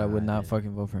not, but I would Nah, I not didn't.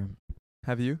 fucking vote for him.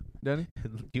 Have you, Danny?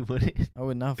 You wouldn't. I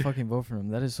would not fucking vote for him.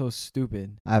 That is so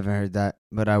stupid. I haven't heard that,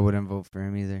 but I wouldn't vote for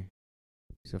him either.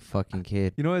 He's a fucking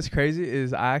kid. You know what's crazy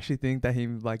is I actually think that he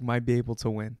might be able to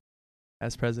win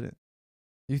as president.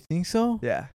 You think so?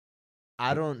 Yeah.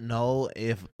 I don't know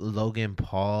if Logan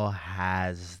Paul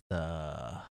has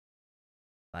the,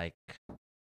 like,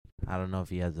 I don't know if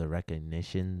he has the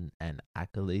recognition and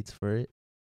accolades for it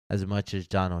as much as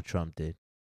Donald Trump did.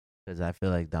 Because I feel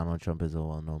like Donald Trump is a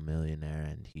well-known millionaire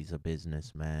and he's a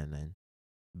businessman, and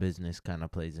business kind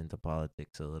of plays into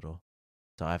politics a little.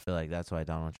 So I feel like that's why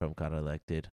Donald Trump got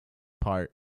elected,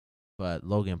 part. But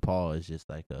Logan Paul is just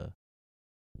like a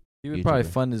He would probably YouTuber.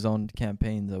 fund his own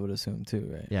campaigns, I would assume too,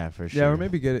 right? Yeah, for sure. Yeah, or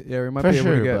maybe get it. Yeah, we might For be able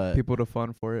sure, to get but- people to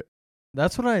fund for it.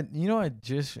 That's what I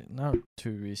just not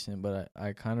too recent, but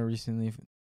I kind of recently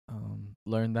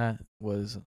learned that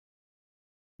was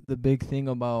the big thing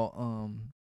about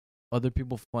other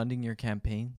people funding your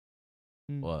campaign.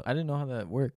 What? I didn't know how that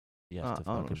worked. You have to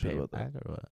I don't know fucking shit pay about back that.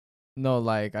 or what? No,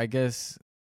 like I guess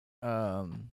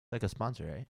Like a sponsor,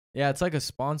 right? yeah, it's like a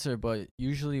sponsor, but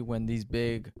usually when these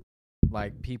big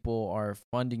like people are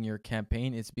funding your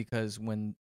campaign, it's because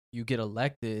when you get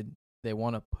elected, they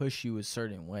want to push you a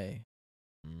certain way.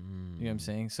 You know what I'm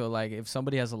saying? So like if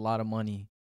somebody has a lot of money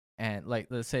and like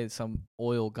let's say some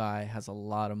oil guy has a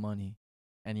lot of money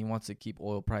and he wants to keep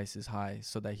oil prices high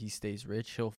so that he stays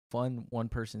rich, he'll fund one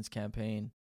person's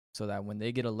campaign so that when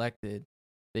they get elected,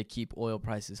 they keep oil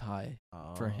prices high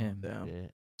for him. Damn.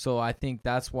 Shit. So I think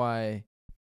that's why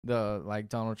the like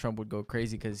Donald Trump would go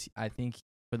crazy because I think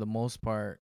for the most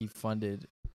part he funded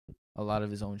a lot of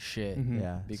his own shit. Mhm.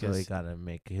 Yeah, so Because he gotta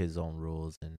make his own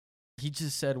rules and he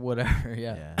just said whatever,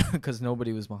 yeah, Yeah. because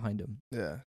nobody was behind him.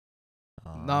 Yeah.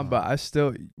 Nah, but I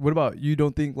still. What about you?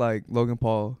 Don't think like Logan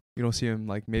Paul? You don't see him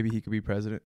like maybe he could be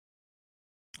president.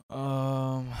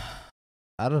 I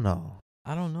don't know.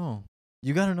 I don't know.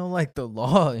 You gotta know like the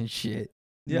law and shit.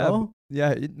 Yeah, No?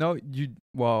 yeah. No, you.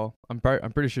 Well, I'm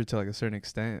pretty sure to like a certain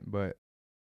extent, but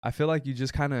I feel like you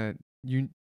just kind of you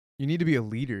need to be a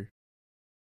leader.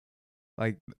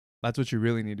 Like that's what you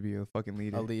really need to be, a fucking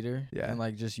leader. A leader, Yeah. and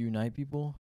like just unite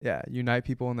people. Yeah, unite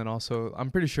people, and then also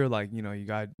I'm pretty sure like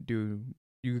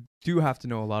you do have to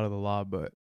know a lot of the law,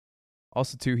 but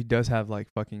also too he does have like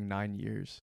fucking 9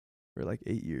 years or like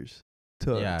 8 years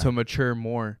to mature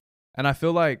more. And I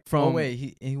feel like from Oh wait,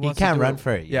 he He wants to can't do run it-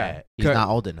 for it. Yeah. Yeah, he's Cut- not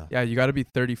old enough. yeah, you got to be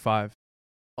 35.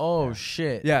 Oh Yeah.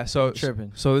 shit. Yeah, so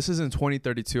Tripping. so this is in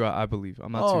 2032, I believe.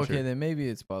 I'm not Oh, too okay, sure. then maybe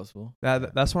it's possible.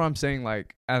 That's what I'm saying.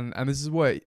 Like, and this is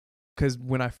what, because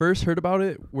when I first heard about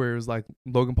it, where it was like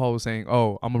Logan Paul was saying,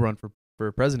 "Oh, I'm gonna run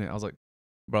for president," I was like,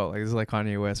 "Bro, like this is like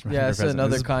Kanye West running Yeah, for it's president.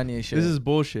 another This is- Kanye shit. This is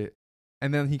bullshit."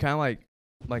 And then he kind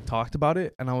of like talked about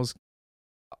it, and I was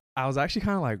actually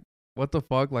kind of like, "What the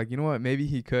fuck?" Like, you know what? Maybe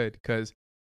he could, because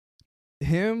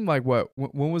him like when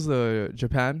was the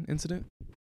Japan incident?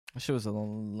 That shit was a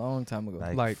long time ago.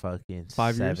 Like fucking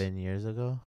 5 years? 7 years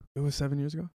ago. It was 7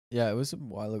 years ago. Yeah, it was a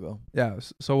while ago. Yeah.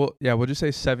 So we'll just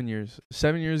say 7 years.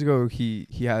 7 years ago, he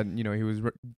had he was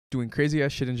doing crazy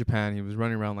ass shit in Japan. He was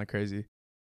running around like crazy,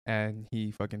 and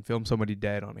he fucking filmed somebody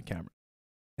dead on a camera.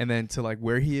 And then to like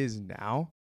where he is now,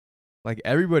 like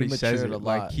everybody He says it, matured a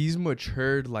like lot. he's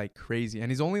matured like crazy, and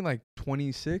he's only like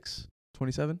 26,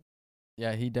 27.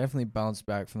 Yeah, he definitely bounced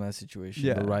back from that situation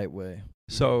Yeah. the right way.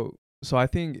 So I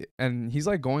think, and he's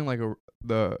like going like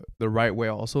the right way.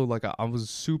 Also, like I was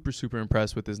super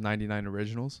impressed with his 99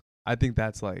 originals. I think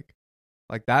that's like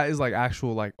that is like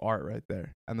actual like art right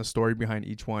there, and the story behind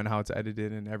each one, how it's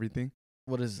edited and everything.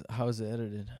 How is it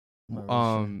edited? I'm not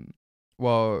really sure.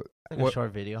 Well, Like what- a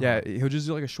short video. yeah, he'll just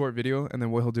do like a short video, and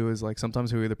then what he'll do is like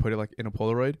sometimes he'll either put it like in a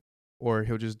Polaroid, or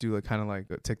he'll just do like kind of like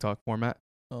a TikTok format,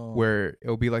 Oh. where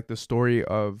it'll be like the story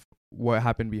of what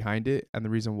happened behind it and the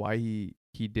reason why he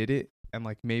did it, and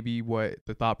like maybe what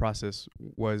the thought process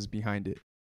was behind it,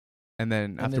 and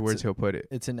then And afterwards he'll put it.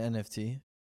 It's an NFT.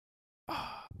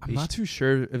 I'm not too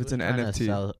sure if it's an NFT.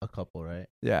 Sell a couple, right?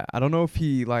 Yeah, I don't know if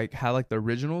he like had like the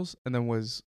originals and then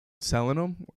was selling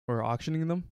them or auctioning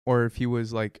them, or if he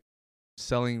was like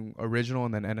selling original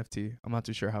and then NFT. I'm not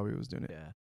too sure how he was doing it.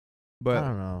 Yeah. But I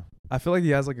don't know. I feel like he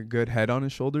has like a good head on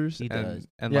his shoulders. He does.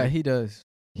 And Yeah, like, he does.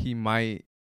 he might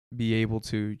be able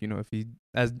to, if he,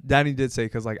 as Danny did say,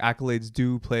 because like accolades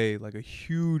do play like a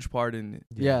huge part in it.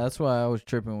 Yeah, that's why I was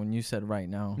tripping when you said right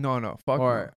now. No, fuck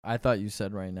Or I thought you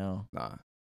said right now. no. Nah.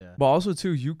 Yeah. But also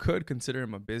too, you could consider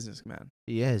him a businessman.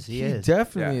 He is. He He is.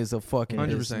 definitely Yeah. is a fucking 100%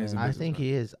 businessman. he's a I think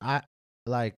he is.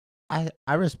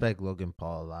 I respect Logan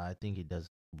Paul a lot. I think he does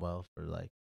well for like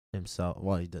himself.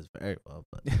 Well, he does very well,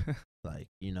 but like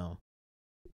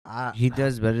He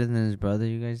does better than his brother,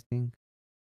 you guys think?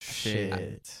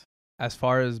 Shit. As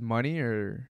far as money,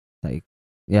 or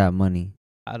Yeah, money.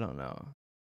 I don't know.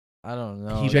 I don't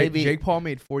know. He Jake Paul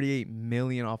made 48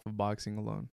 million off of boxing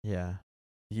alone. Yeah.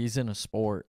 He's in a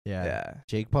sport. Yeah.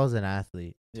 Jake Paul's an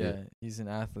athlete. Too. Yeah, he's an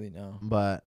athlete now.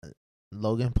 But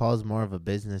Logan Paul's more of a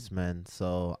businessman,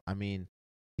 so I mean,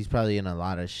 he's probably in a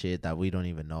lot of shit that we don't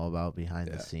even know about behind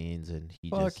the scenes, and he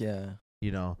Fuck just,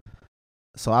 yeah.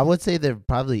 So I would say they're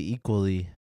probably equally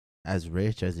as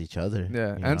rich as each other. Yeah,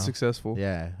 you and know? successful.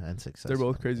 Yeah, and successful. They're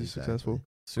both crazy Exactly. successful.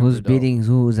 Who's Super dope. beating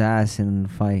whose ass in the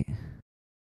fight?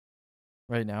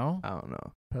 right now? I don't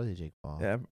know. Probably Jake Paul.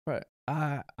 Yeah, right.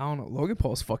 I don't know. Logan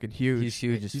Paul's fucking huge. He's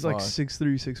huge as He's fuck. like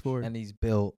 6'3", 6'4". And he's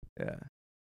built. Yeah.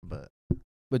 But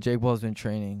Jake Paul's been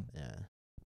training. yeah,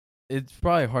 It's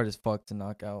probably hard as fuck to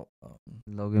knock out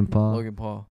Logan Paul. Logan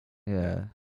Paul. Yeah.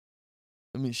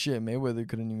 I mean, shit, Mayweather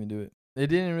couldn't even do it. It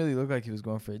didn't really look like he was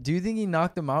going for it. Do you think he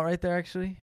knocked him out right there,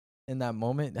 actually? In that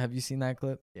moment? Have you seen that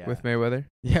clip? yeah. With Mayweather.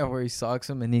 Yeah, where he socks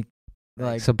him and he,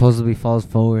 like, Supposedly falls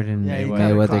forward and Yeah, he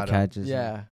Mayweather caught him. catches. him.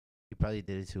 yeah. he probably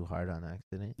did it too hard on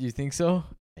accident. You think so?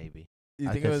 Maybe You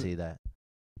I think could it was? see that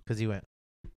because he went.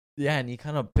 Yeah, and he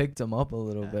kind of picked him up a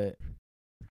little Yeah. bit.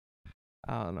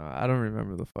 I don't know. I don't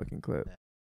remember the fucking clip.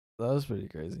 That was pretty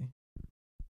crazy.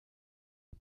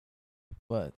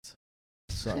 But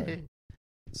sorry.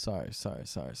 Sorry.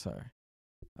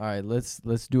 All right, let's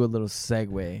do a little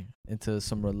segue into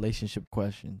some relationship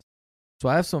questions. So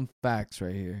I have some facts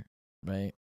right here,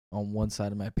 right, on one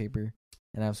side of my paper,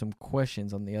 and I have some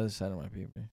questions on the other side of my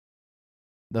paper.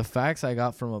 The facts I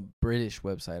got from a British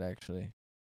website, actually.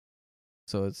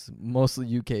 So it's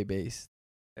mostly UK based.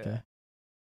 Okay.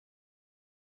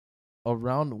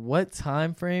 Around what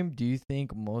time frame do you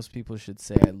think most people should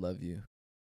say I love you?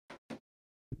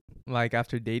 Like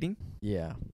after dating?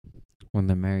 Yeah. When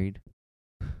they're married.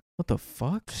 What the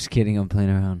fuck? Just kidding. I'm playing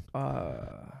around.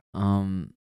 Or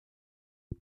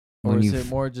When is you it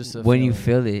more just a when you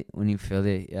feeling? feel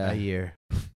it, yeah. A year,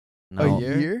 No, A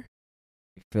year?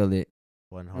 you feel it.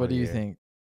 one whole. What do you year. think?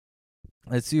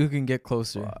 Let's see who can get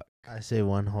closer. Fuck. I say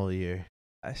 1 whole year.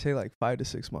 I say like 5 to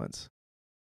 6 months.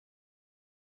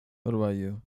 What about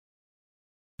you?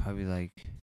 Probably like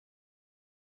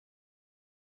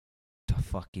a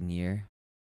fucking year.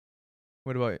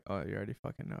 What about? Oh, you already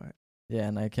fucking know it. Yeah,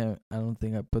 and I don't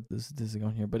think I put this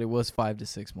on here, but it was 5 to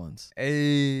 6 months.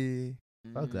 Hey.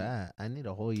 Fuck that. I need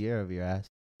a whole year of your ass.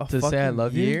 A To say I fucking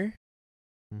love you? year?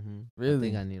 Mm-hmm. I Really?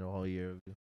 think I need a whole year of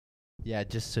you. Yeah,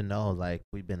 just to know, like,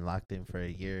 we've been locked in for a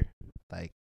year.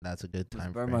 Like, that's a good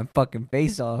time Burn frame. my fucking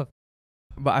face off.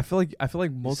 But I feel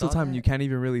like most of the saw time that? you can't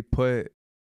even really put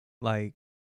like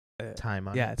Time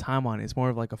on yeah, it. time on it. It's more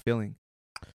of like a feeling.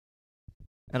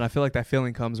 And I feel like that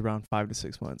feeling comes around 5 to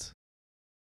 6 months.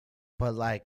 But,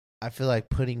 like, I feel like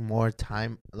putting more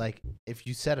time, like, if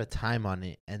you set a time on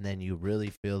it and then you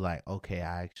really feel like, okay,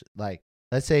 I actually, like,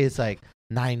 let's say it's like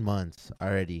 9 months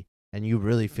already and you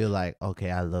really feel like, okay,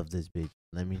 I love this bitch.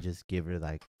 Let me just give her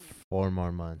like 4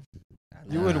 more months.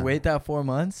 You would wait that 4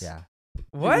 months? Yeah.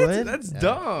 What? would? That's Yeah.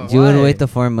 dumb. You would Why? wait the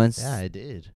 4 months Yeah, I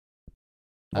did.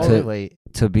 Oh, I did wait.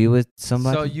 to be with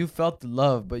somebody? So you felt the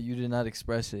love, but you did not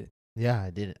express it. Yeah, I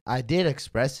didn't. I did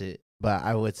express it, but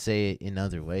I would say it in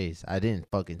other ways. I didn't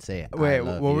fucking say it. Wait, I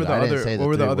love what were you. the I didn't other say what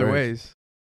were the 3 other words. ways?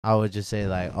 I would just say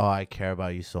like, "Oh, I care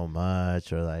about you so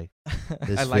much," or like,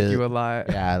 This I like feel- you a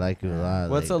lot. "Yeah, I like you a lot."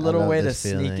 What's like, a I little love way to this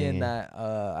sneak feeling, in and that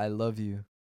I love you?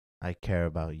 I care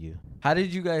about you? How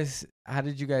did you guys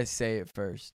say it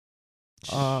first?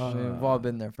 We've all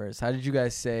been there first. How did you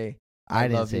guys say I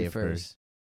didn't love say you it first.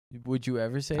 Would you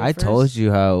ever say it I first? told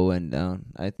you how it went down.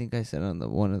 I think I said on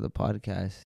one of the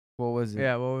podcasts. What was it?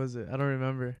 Yeah, what was it? I don't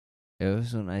remember. It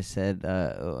was when I said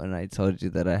when I told you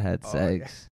that I had Oh,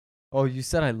 sex. Oh, you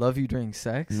said I love you during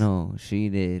sex? No, she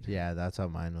did. Yeah, that's how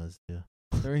mine was too.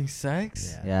 During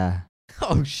sex? Yeah. Yeah,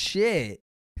 Oh shit.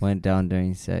 went down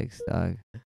during sex, dog.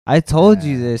 I told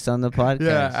you Yeah. this on the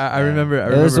podcast. Yeah, I remember. I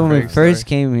it was remember when we Frank's first story.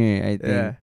 came here. I think.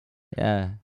 Yeah. Yeah.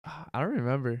 I don't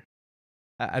remember.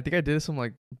 I think I did some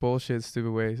like bullshit,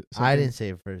 stupid way. I something- didn't say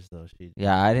it first though. She.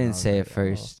 Yeah, I I didn't was say like, it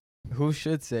first. Who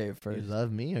should say it You first?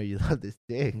 love me or you love this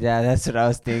dick? Yeah, that's what I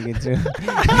was thinking too.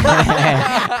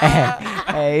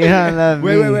 Hey, you don't love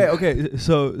me. Wait. Okay,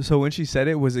 so when she said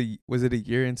it, was it a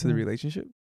year into the relationship?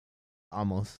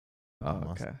 Almost. Oh,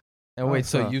 Almost. okay. And wait,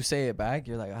 so Huh. you say it back?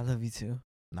 You're like, I love you too.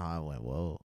 No, I went.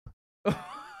 Whoa. She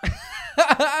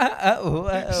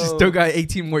still got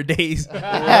 18 more days. No, but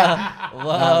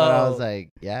I was like,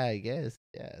 yeah, I guess.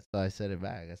 Yeah. So I said it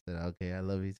back. I said, okay, I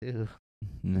love you too.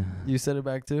 No. You said it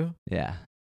back too? Yeah,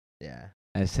 Yeah.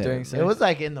 I said During it. sex? It was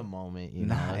like in the moment, you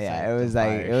know. Nah, it's yeah, like it was some like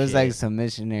fire it was like shit. some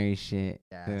missionary shit.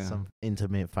 Yeah, too. some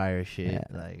intimate fire shit. Yeah.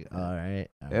 Like, all right.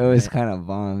 It was kind of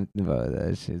bomb, bro.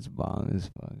 That shit's bomb as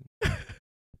fuck.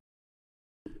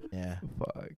 Yeah.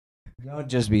 Fuck. You don't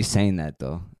just be saying that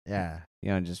though. Yeah.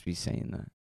 You don't just be saying that.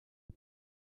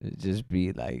 It just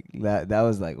be like that. That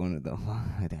was like one of the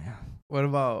damn. What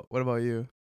about you?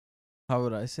 How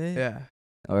would I say it? Yeah.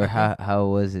 Or how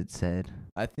was it said?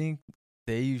 I think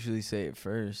they usually say it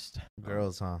first.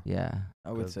 Girls, huh? Yeah.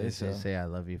 I would Girls, say they so. Say I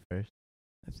love you first.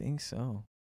 I think so.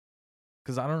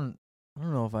 Cause I don't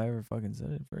know if I ever fucking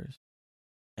said it first.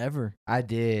 Ever. I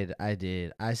did. I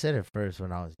said it first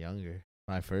when I was younger.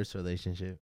 My first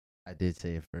relationship. I did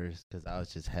say it first because I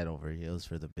was just head over heels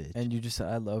for the bitch. And you just said,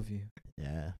 I love you.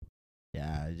 Yeah.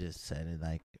 Yeah, I just said it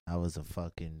like I was a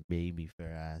fucking baby for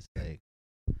her ass. Like,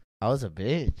 I was a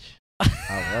bitch.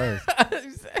 I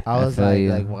was feel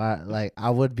like, you. why? Like, I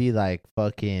would be like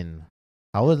fucking,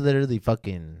 I would literally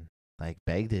fucking like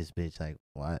beg this bitch, like,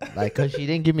 what? Like, cause she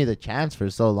didn't give me the chance for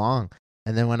so long.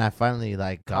 And then when I finally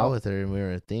like got with her and we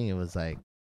were a thing, it was like,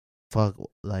 fuck,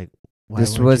 like, why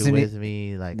This weren't wasn't you it- with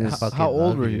me? Like, I this- fucking How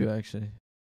old love were you actually?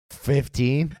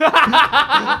 15.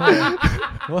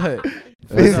 What?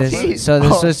 Was 15. this, so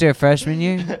this was your freshman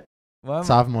year? Why am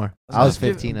Sophomore. I was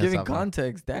Give- 15 as Giving sophomore.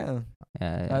 context, damn.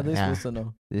 Yeah, How are they Yeah. supposed to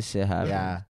know? this shit happened.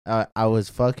 Yeah. I was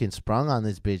fucking sprung on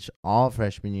this bitch all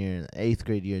freshman year, 8th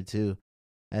grade year too.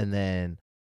 And then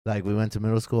like we went to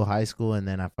middle school, high school, and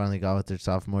then I finally got with her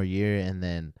sophomore year, and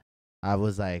then I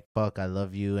was like, fuck, I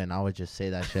love you, and I would just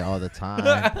say that shit all the time.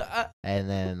 And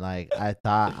then like I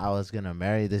thought I was gonna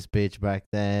marry this bitch back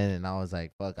then, and I was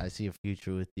like, fuck, I see a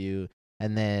future with you.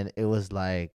 And then it was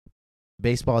like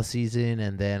baseball season,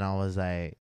 and then I was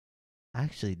like, I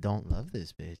actually don't love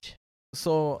this bitch.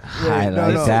 So I wait,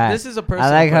 like this, that. This is a personal I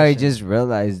like how he question. just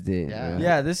realized it. Yeah. bro.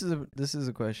 Yeah, this is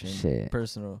a question. Shit.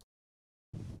 Personal.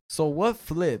 So what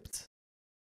flipped?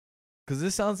 Because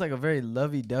this sounds like a very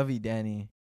lovey-dovey Danny,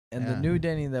 and the Yeah. new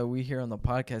Danny that we hear on the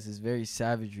podcast is very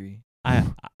savagery.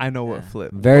 I know what Yeah.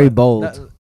 flipped. Very bold. That-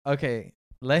 okay,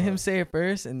 let him say it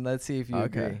first, and let's see if you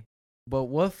Okay. agree. But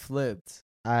what flipped?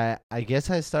 I guess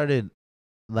I started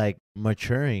like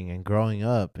maturing and growing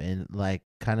up and like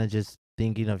kind of just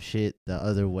thinking of shit the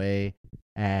other way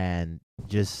and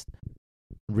just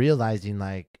realizing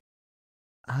like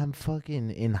I'm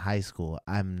fucking in high school.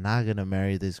 I'm not gonna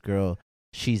marry this girl.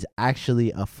 She's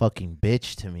actually a fucking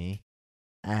bitch to me.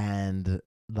 And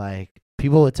like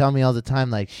people would tell me all the time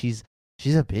like she's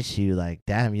a bitch to you. Like,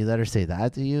 damn, you let her say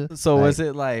that to you? So Like, was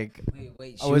it like?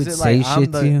 Wait, Oh, was it like I'm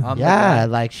the yeah, guy?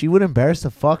 like she would embarrass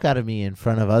the fuck out of me in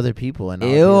front of other people, and I'd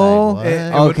be Ew.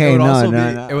 like, what? Okay, no, also no,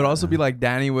 be, no, it would also no. be like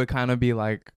Danny would kind of be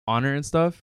like on her and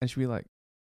stuff, and she'd be like,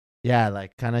 Yeah,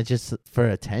 like kind of just for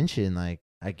attention, like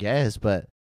I guess. But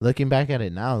looking back at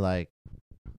it now, like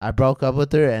I broke up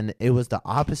with her, and it was the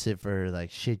opposite for her. Like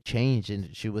shit changed,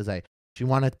 and she was like, she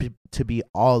wanted to be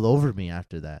all over me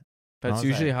after that. I That's was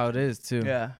usually like- how it is too.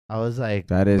 yeah. I was like,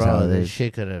 That is bro, how it this is.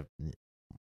 shit could have.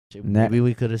 Ne- Maybe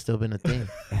we could have still been a thing.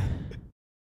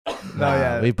 No,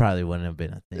 yeah. we probably wouldn't have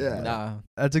been a thing. Yeah. Nah.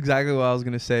 That's exactly what I was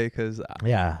gonna say, cause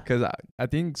Yeah. I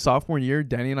think sophomore year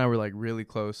Danny and I were like really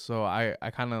close, so I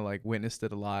kind of like witnessed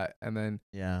it a lot, and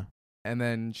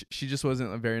then she just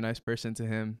wasn't a very nice person to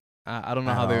him. I don't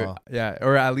know At how they all.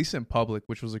 or at least in public,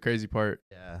 which was the crazy part,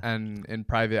 Yeah. and in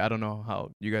private I don't know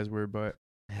how you guys were, but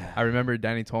I remember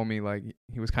Danny told me like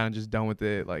he was kind of just done with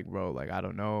it, like bro, like I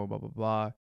don't know, blah blah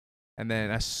blah. And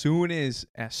then as soon as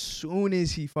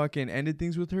he fucking ended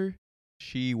things with her,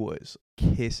 she was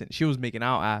kissing. She was making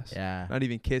out ass. Yeah. Not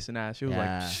even kissing ass. She was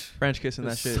Yeah. like French kissing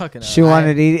that shit. Sucking She out.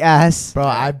 wanted to eat ass. Bro,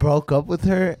 I broke up with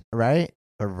her, right?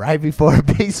 Right before a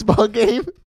baseball game.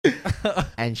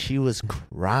 And she was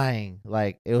crying.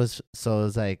 Like it was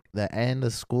like the end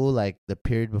of school, like the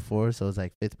period before, so it was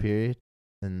like 5th period.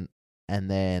 And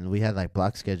then we had like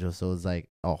block schedule, so it was like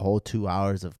a whole 2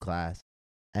 hours of class.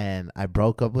 And I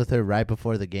broke up with her right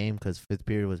before the game because 5th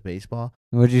period was baseball.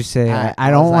 What'd you say? I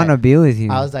I was don't want to like- be with you.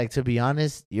 I was like, to be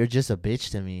honest, you're just a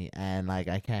bitch to me, and like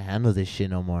I can't handle this shit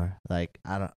no more. Like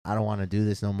I don't want to do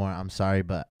this no more. I'm sorry,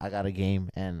 but I got a game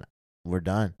and we're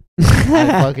done.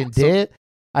 I fucking did.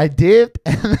 I dipped,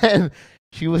 and then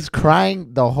she was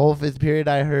crying the whole 5th period.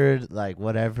 I heard like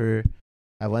whatever.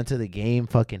 I went to the game,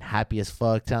 fucking happy as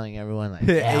fuck, telling everyone like,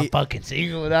 "Yeah, I'm fucking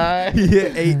single now." He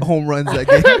hit 8 home runs that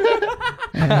game.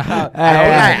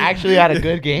 I actually had a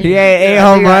good game. He had 8 I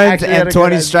home think I runs actually had and a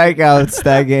 20 good- strikeouts that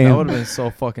That game. would have been so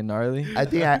fucking gnarly. I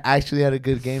think I actually had a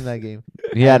good game that game.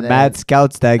 He had and mad then-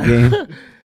 scouts that game.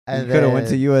 And He could have went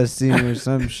to then- USC or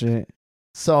some shit.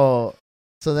 So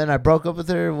then I broke up with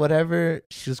her, whatever.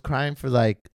 She was crying for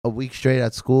like a week straight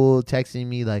at school, texting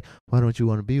me like, "Why don't you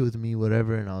want to be with me?"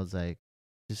 Whatever. And I was like,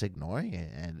 just ignoring it.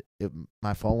 And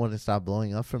my phone wouldn't stop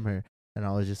blowing up from her. And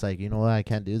I was just like, you know what? I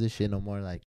can't do this shit no more.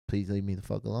 Like, please leave me the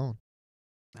fuck alone.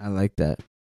 I like that.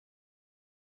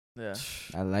 Yeah.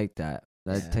 I like that.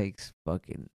 That Yeah. takes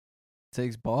fucking.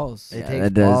 Takes balls. It Yeah, takes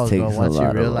that does balls, take but a once you lot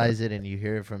of realize it and you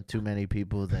hear it from too many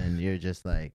people, then you're just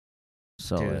like,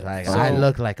 So, dude, like so- I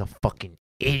look like a fucking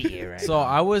idiot right So now.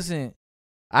 I wasn't.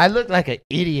 I look like an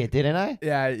idiot, didn't I?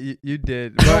 Yeah, you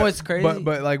did. You know But- what's crazy?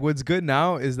 But like what's good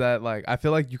now is that like I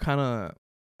feel like you kind of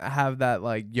have that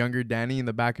like younger Danny in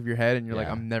the back of your head, and you're like,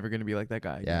 Yeah. I'm never gonna be like that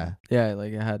guy. Yeah. Yeah,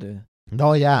 like I had to.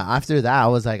 No, yeah. After that, I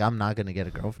was like, I'm not gonna get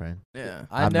a girlfriend. Yeah.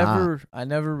 I I'm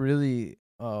never really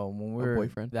when we A were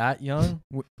boyfriend. that young,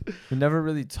 we never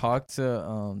really talked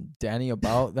to Danny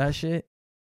about that shit.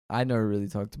 I never really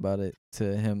talked about it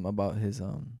to him about his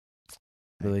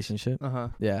relationship. Uh-huh.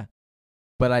 Yeah.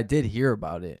 But I did hear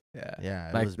about it. Yeah. Yeah,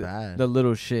 it Like was bad. The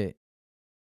little shit.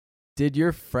 Did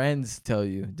your friends tell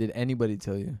you? Did anybody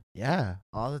tell you? Yeah,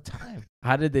 all the time.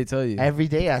 How did they tell you? Every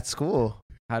day at school.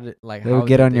 How did like They how would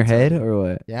get did on they your tell head you? or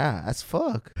what? Yeah, as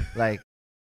fuck. Like,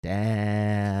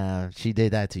 damn, she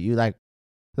did that to you. Like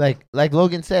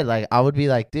Logan said, like I would be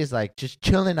like this, like just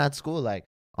chilling at school, like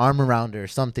arm around her or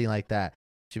something like that.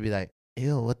 She'd be like,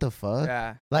 ew, what the fuck?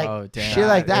 Yeah. Like Oh, damn. shit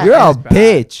like that. You're a That's bad.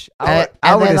 bitch. And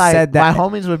I would then, have like, said that. My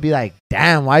homies would be like,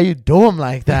 damn, why you do him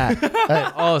like that?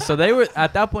 Like, Oh, so they were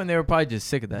at that point they were probably just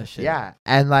sick of that shit. yeah.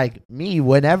 And like me,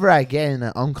 whenever I get in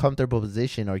an uncomfortable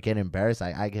position or get embarrassed,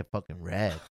 I get fucking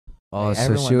red. Oh, Like, so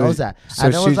everyone she knows was. that. So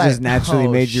And it she was like, just naturally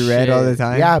oh, made you red all the shit.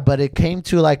 time. yeah, but it came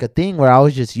to like a thing where I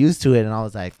was just used to it, and I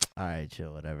was like, all right,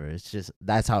 chill, whatever. It's just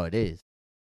that's how it is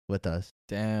with us.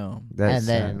 Damn. That's And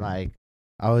then sad. like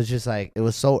I was just like, it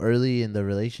was so early in the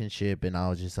relationship, and I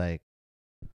was just like,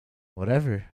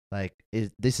 whatever. Like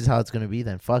this is how it's gonna be.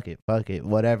 Then fuck it,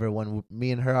 whatever. When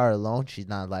me and her are alone, she's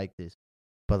not like this.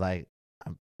 But like,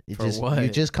 it For just you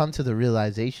what? just come to the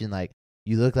realization like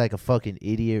you look like a fucking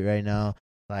idiot right now,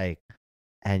 like,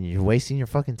 and you're wasting your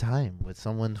fucking time with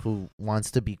someone who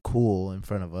wants to be cool in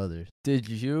front of others. Did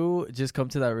you just come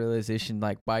to that realization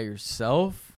like by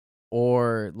yourself,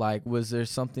 or like was there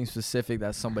something specific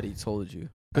that somebody told you?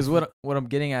 Because what I'm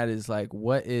getting at is like,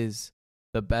 what is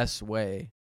the best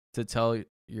way to tell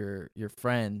your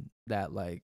friend that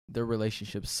like their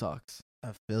relationship sucks?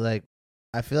 I feel like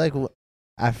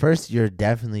at first you're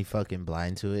definitely fucking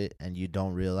blind to it and you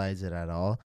don't realize it at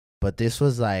all. But this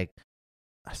was like,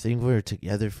 I think we were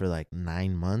together for like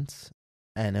 9 months,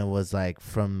 and it was like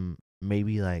from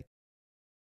maybe like,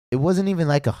 it wasn't even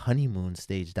like a honeymoon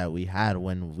stage that we had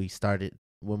when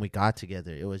we got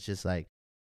together. It was just like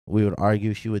we would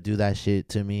argue, she would do that shit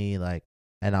to me, like,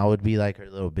 and I would be like her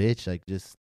little bitch, like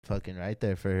just fucking right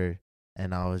there for her.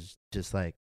 And I was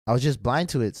just blind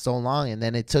to it so long, and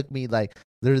then it took me like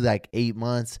literally like 8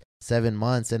 months, 7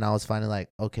 months, and I was finally like,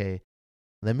 okay,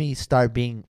 let me start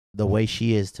being the way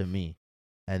she is to me.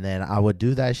 And then I would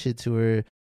do that shit to her,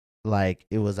 like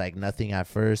it was like nothing at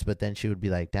first, but then she would be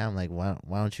like, damn, like why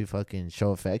don't you fucking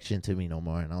show affection to me no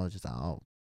more? And I was just like, oh,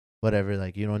 whatever,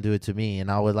 like you don't do it to me.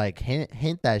 And I would like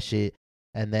hint that shit,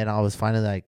 and then I was finally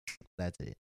like, that's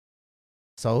it.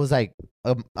 So it was like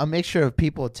a mixture of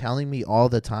people telling me all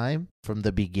the time from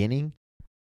the beginning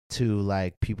to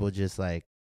like people just like,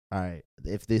 all right,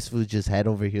 if this was just head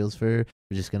over heels for her,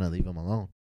 we're just gonna leave him alone.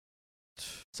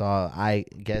 So I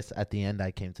guess at the end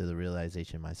I came to the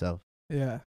realization myself.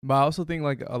 Yeah. But I also think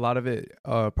like a lot of it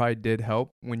probably did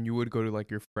help when you would go to like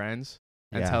your friends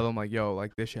and Yeah. tell them like, yo,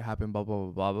 like this shit happened, blah, blah,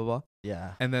 blah, blah, blah, blah.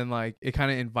 Yeah. And then like it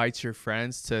kind of invites your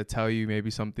friends to tell you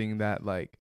maybe something that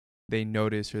like they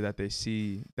notice or that they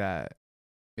see that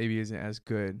maybe isn't as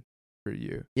good for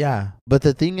you. Yeah. But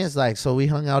the thing is like, so we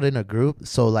hung out in a group,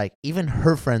 so like even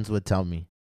her friends would tell me,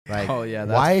 like, Oh, yeah,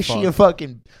 that's why is she a fucked.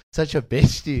 fucking such a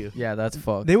bitch to you? Yeah, that's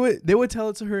fucked. They would tell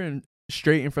it to her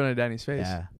straight in front of Danny's face.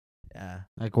 Yeah. Yeah.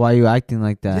 Like, why you acting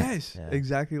like that? Yes, Yeah.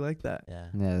 exactly like that. Yeah.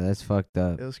 Yeah, that's fucked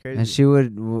up. It was crazy. And she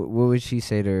would, what would she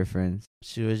say to her friends?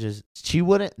 She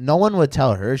wouldn't, no one would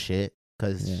tell her shit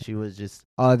because Yeah. she was just,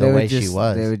 Oh, The they way would she just,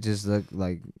 was. They would just look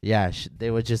like, yeah,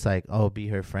 they would just like, oh, be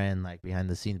her friend, like behind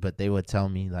the scenes. But they would tell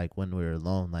me like when we were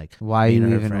alone, like, why are me you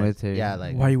and her even friends. with her? Yeah,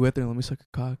 like, why are you with her? Let me suck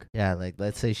a cock. yeah, like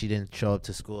let's say she didn't show up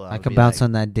to school. I would could be bounce like,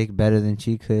 on that dick better than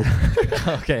she could.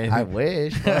 Okay. I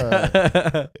wish.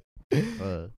 Fuck.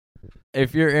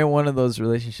 If you're in one of those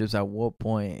relationships, at what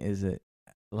point is it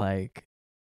like,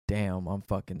 damn, I'm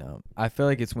fucking up? I feel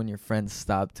like it's when your friends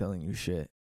stop telling you shit.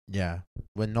 Yeah,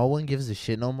 when no one gives a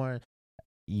shit no more,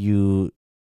 you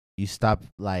stop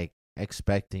like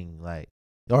expecting like,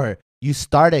 or you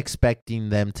start expecting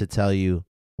them to tell you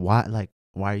why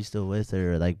are you still with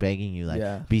her, or like begging you like,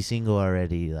 Yeah. be single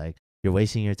already, like you're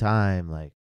wasting your time,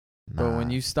 like. But when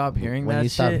nah. you stop hearing when that you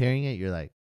stop shit, hearing it, you're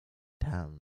like,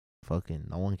 damn, fucking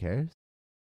no one cares.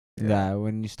 Yeah,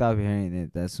 when you stop hearing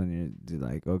it, that's when you're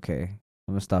like, okay,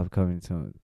 I'm gonna stop coming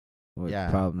to with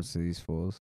Yeah. problems to these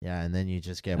fools. Yeah, and then you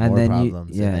just get And more then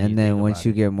problems. you, yeah, and you then think once about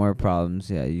you it. get more problems,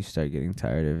 yeah, you start getting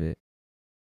tired of it.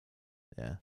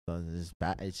 Yeah, so it's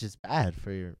bad. It's just bad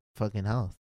for your fucking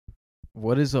health.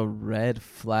 what is a red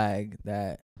flag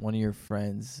that one of your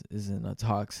friends is in a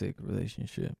toxic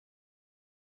relationship?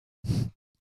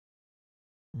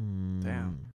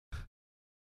 Damn.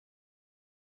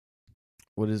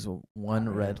 What is one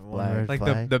red One flag? red Like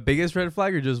flag? the biggest red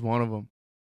flag or just one of them?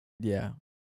 Yeah,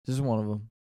 just one of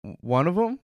them. One of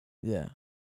them? Yeah.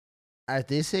 At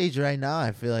this age right now,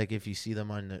 I feel like if you see them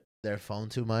on their phone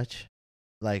too much,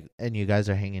 like, and you guys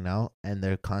are hanging out and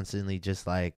they're constantly just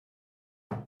like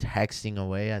texting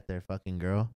away at their fucking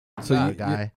girl, So or you,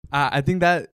 guy. I think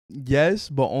that yes,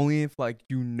 but only if like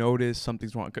you notice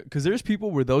something's wrong. Because there's people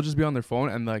where they'll just be on their phone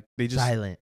and like they just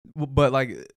Silent. but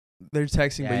like they're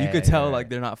texting, but you Yeah, could tell yeah, like right.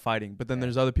 they're not fighting. But then Yeah.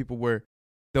 there's other people where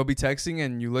they'll be texting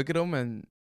and you look at them and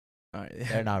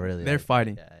They're not really. they're like,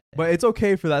 fighting. yeah, But it's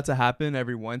okay for that to happen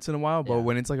every once in a while. But Yeah.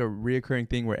 when it's like a reoccurring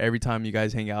thing where every time you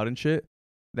guys hang out and shit,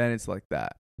 then it's like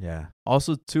that. yeah.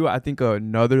 Also, too, I think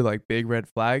another like big red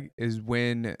flag is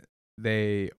when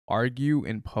they argue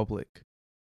in public.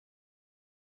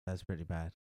 That's pretty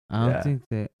bad. I don't Yeah. think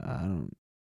that. I don't.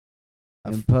 A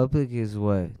In f- public is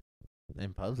what?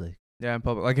 in public. Yeah, in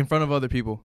public, like in front of other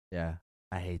people. Yeah,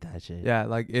 I hate that shit. Yeah,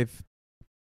 like if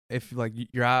like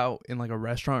you're out in like a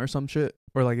restaurant or some shit,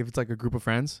 or like if it's like a group of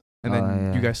friends, and then Oh,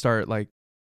 you yeah. guys start like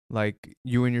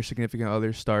you and your significant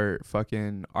other start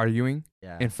fucking arguing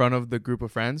yeah, in front of the group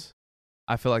of friends.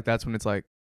 I feel like that's when it's like,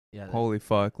 yeah. holy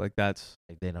fuck, like that's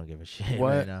Like they don't give a shit what?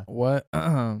 right now. What?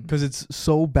 because it's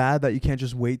so bad that you can't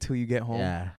just wait till you get home.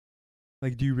 Yeah,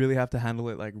 Like, do you really have to handle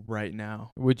it like right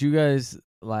now? Would you guys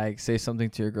like say something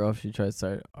to your girl if she tries to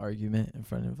start an argument in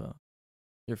front of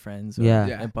your friends? Or Yeah.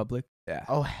 Yeah. in public. Yeah.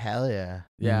 oh hell yeah,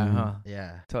 Yeah, Mhm. huh?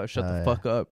 yeah. Tell her shut Oh, the yeah. fuck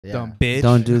up, Yeah. dumb bitch.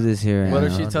 Don't do this here. What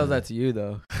right if she now. tells that to you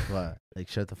though? What? Like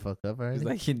shut the fuck up already? It's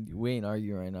like we ain't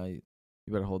arguing right now. You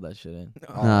better hold that shit in.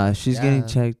 Nah, if she's getting Yeah.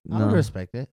 checked. I No. would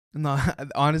respect it. No,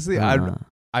 honestly, Nah.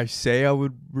 I say I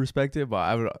would respect it,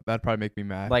 but that'd probably make me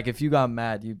mad. Like if you got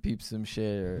mad, you peep some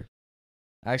shit or.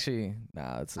 Actually,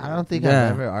 nah. It's. I don't think Yeah.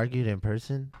 I've ever argued in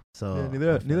person. So yeah, I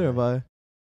neither feel have like-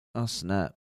 I. I'll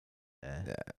snap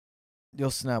Yeah. You'll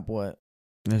snap what?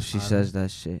 if she I don't- says that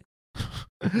shit.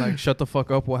 Like, shut the fuck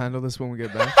up. We'll handle this when we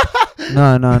get back.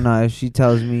 No. If she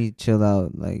tells me chill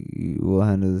out, like we'll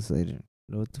handle this later.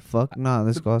 What the fuck? Nah,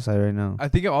 let's go outside right now. I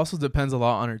think it also depends a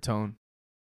lot on her tone.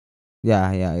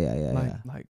 Yeah.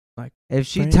 Like If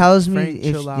she Frank- tells me, Frank,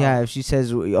 chill out. if she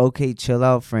says okay, chill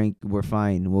out, Frank, we're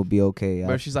fine. We'll be okay.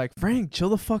 but if she's like, Frank, chill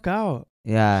the fuck out.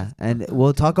 Yeah, and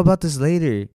we'll talk about this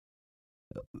later.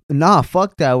 Nah,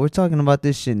 fuck that. We're talking about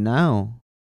this shit now.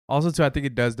 Also, too, I think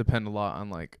it does depend a lot on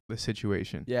like the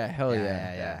situation. Yeah, hell yeah.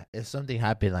 yeah. If something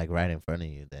happened like right in front of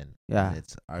you, then Yeah.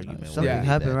 it's argument. Something Yeah.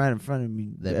 happened right in front of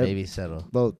me. Then maybe settle.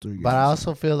 Both three. But I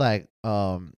also feel like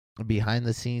behind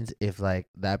the scenes, if like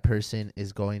that person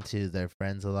is going to their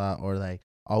friends a lot or like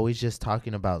always just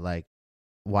talking about like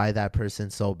why that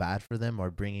person's so bad for them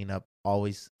or bringing up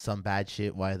always some bad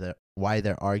shit why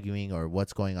they're arguing or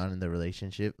what's going on in the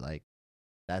relationship, like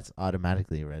that's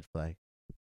automatically a red flag.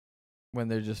 When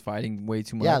they're just fighting way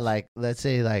too much. Yeah, like let's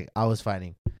say like I was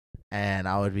fighting and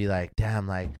I would be like, damn,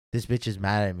 like this bitch is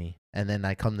mad at me. And then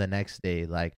I come the next day,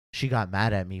 like she got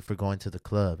mad at me for going to the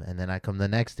club. And then I come the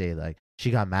next day, like she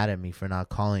got mad at me for not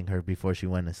calling her before she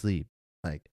went to sleep.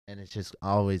 Like, and it's just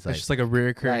always like, It's just like a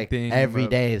reoccurring like thing. every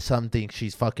but- day something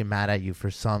she's fucking mad at you for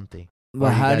something. But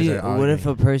you how do guys you? are What if a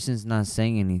arguing. person's not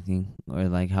saying anything, or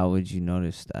like how would you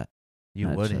notice that? You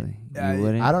wouldn't. Yeah, You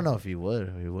wouldn't. I don't know if you would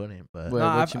or you wouldn't, but Wait,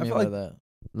 Nah, what you I mean feel by like- that?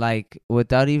 Like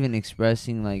without even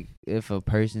expressing, like if a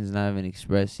person's not even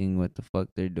expressing what the fuck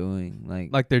they're doing,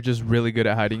 Like they're just really good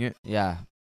at hiding it. yeah,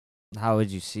 how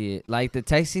would you see it? Like the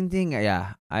texting thing,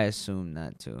 yeah, I assume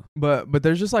that too. But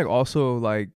there's just like also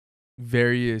like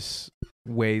various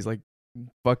ways like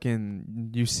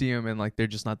fucking you see them and like they're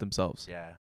just not themselves.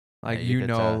 yeah. Like Yeah, you you could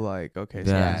know tell. like okay, Yeah.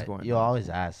 something's Yeah, going you on. always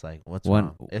ask like what's One-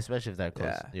 wrong, especially if they're close,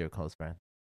 Yeah. your close friend.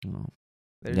 Oh.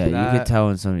 There's Yeah, you that. could tell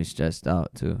when somebody's stressed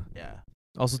out too. Yeah.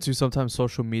 Also too sometimes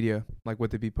social media, like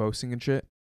what they be posting and shit.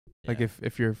 Like Yeah.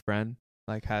 if your friend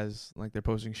like has like they're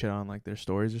posting shit on like their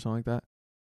stories or something like that.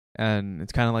 And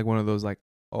it's kind of like one of those like,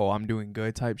 oh, I'm doing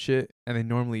good type shit, and they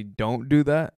normally don't do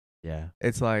that. Yeah.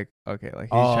 It's like, okay, like he's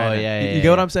Oh, trying to, yeah, you, yeah, you get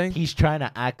what yeah. I'm saying? He's trying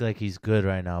to act like he's good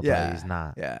right now, but he's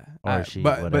not. Yeah. Or she,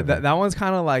 but whatever. that one's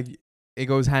kind of like it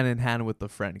goes hand in hand with the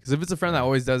friend. Because if it's a friend that Yeah.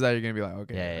 always does that, you're gonna be like,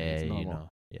 okay, Yeah, like, yeah, it's yeah, you normal. know.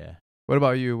 Yeah. What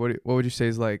about you? What would you say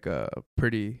is like a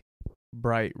pretty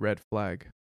bright red flag?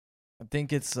 I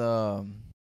think it's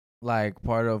like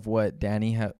part of what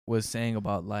Danny was saying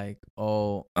about like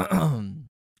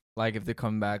like if they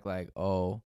come back like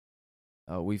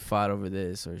we fought over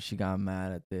this or she got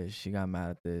mad at this, she got mad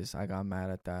at this, I got mad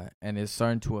at that, and it's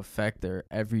starting to affect their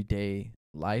everyday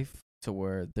life to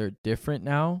where they're different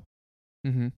now.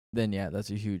 Mm-hmm. Then yeah, that's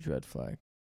a huge red flag,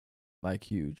 like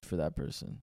huge for that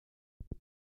person.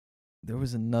 There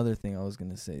was another thing I was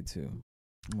gonna say too.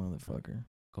 Motherfucker.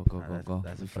 Go, That's- go.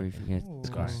 that's a Before you fucking forget.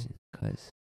 scar. Cause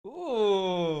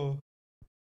Ooh.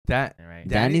 That Right.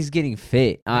 Danny's getting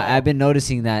fit. I've been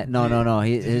noticing that. No.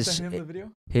 Did you send him the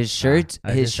video? His shirts,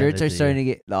 I his just sent shirts it are to starting you.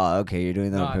 to get. Oh, okay, you're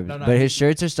doing that on No, purpose. no, But he- his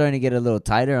shirts are starting to get a little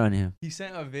tighter on him. He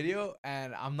sent a video,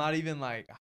 and I'm not even like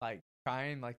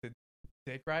trying like the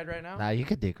dick ride right now. Nah, you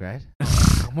could dick ride.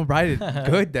 I'm gonna ride it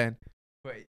good then.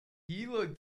 But he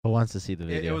looked. Who wants to see the It,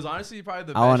 video? it was honestly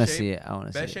probably the I want to best see shape, it. I want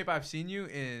to see best it. shape I've seen you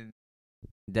in.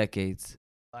 Decades,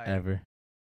 Like, ever.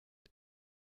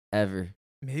 ever.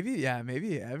 maybe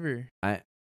ever.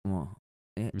 Well,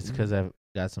 yeah, It's because I've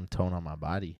got some tone on my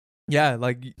body. Yeah,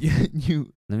 like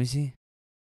you Let me see.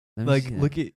 Let me like see that.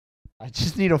 look at. I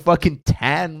just need a fucking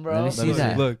tan, bro. Let me Let see me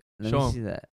that. Look, Let show me him. see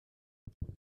that.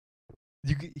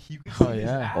 You can see Oh, his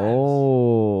yeah. ass,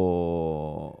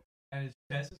 Oh, and his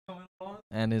chest is coming along.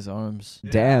 And his arms.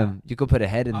 Yeah. damn! You could put a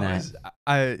head in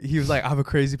that. He was like, I have a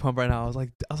crazy pump right now. I was like,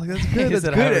 that's He good, that's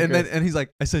said, "I have good. a And then crazy-" he's like,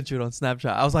 I sent you it on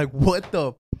Snapchat. I was like, what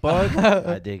the fuck?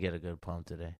 I did get a good pump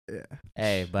today. Yeah.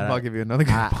 Hey, but I'll give you another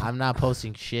good pump. I'm not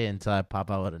posting shit until I pop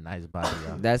out with a nice body,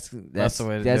 y'all. That's the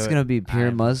way to that's do gonna it. be I pure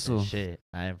ain't posting muscle. Shit,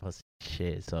 I ain't posting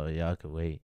shit, so y'all could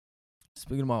wait.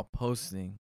 Speaking about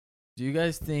posting, do you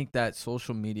guys think that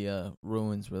social media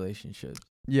ruins relationships?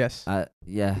 Yes.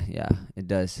 Yeah, it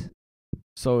does.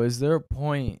 So is there a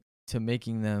point to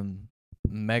making them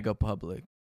mega public?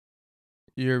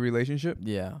 Your relationship?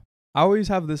 Yeah. I always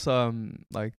have this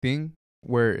like thing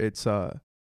where it's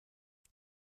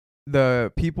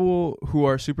the people who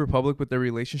are super public with their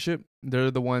relationship,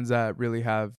 they're the ones that really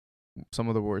have some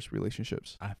of the worst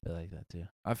relationships. I feel like that too.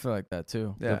 I feel like that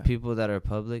too. Yeah. The people that are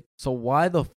public. So why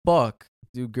the fuck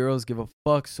do girls give a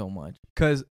fuck so much?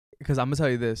 Cause I'm gonna tell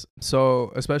you this.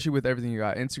 So especially with everything you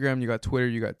got Instagram, you got Twitter,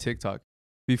 you got TikTok.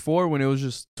 Before, when it was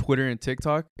just Twitter and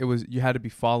TikTok, it was you had to be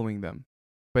following them.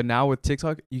 But now with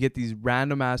TikTok, you get these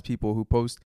random ass people who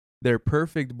post their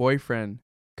perfect boyfriend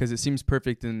because it seems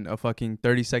perfect in a fucking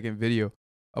 30-second video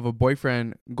of a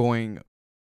boyfriend going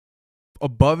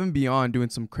above and beyond doing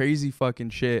some crazy fucking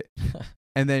shit.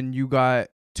 And then you got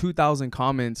 2,000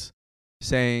 comments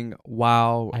saying,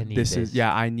 wow, I need this this. is,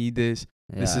 yeah, I need this.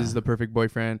 This Yeah. is the perfect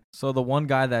boyfriend. So the one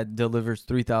guy that delivers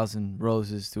 3,000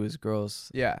 roses to his girl's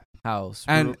Yeah. house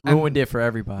And- ruined it for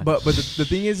everybody. But the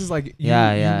thing is like you,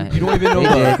 Yeah. you don't even know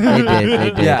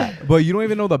They did. yeah, but you don't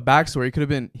even know the backstory. It could have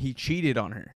been he cheated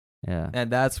on her, Yeah. and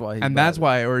that's why. and that's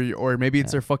why, or maybe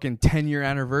it's their fucking 10-year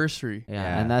anniversary. Yeah,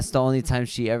 Yeah. and that's the only time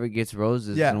she ever gets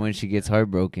roses Yeah. and when she gets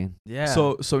heartbroken. Yeah.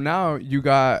 So now you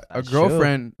got a That's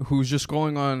girlfriend who's just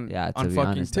scrolling on Yeah, to on be fucking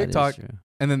honest, that is TikTok, true.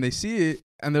 and then they see it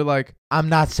and they're like, I'm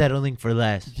not settling for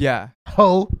less. yeah,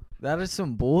 Ho. that is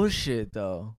some bullshit,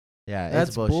 though. Yeah, That's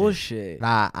it's bullshit.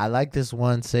 Nah, I like this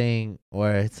one saying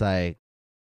where it's like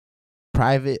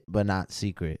private but not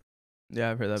secret.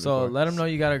 yeah, I've heard that. So before. let them know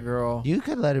you got a girl. You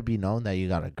could let it be known that you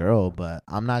got a girl, but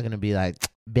I'm not gonna be like,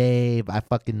 babe, I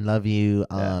fucking love you.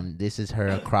 Yeah. This is her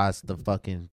across the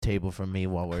fucking table from me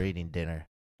while we're eating dinner.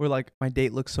 We're like, my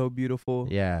date looks so beautiful.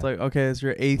 Yeah. It's like, okay, it's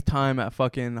your 8th time at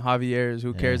fucking Javier's.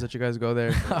 Who cares Yeah. that you guys go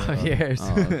there? Oh, yes.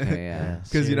 Oh, okay, yeah.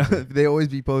 Because you know seriously. they always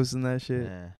be posting that shit.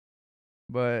 Yeah.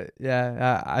 But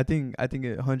yeah, I think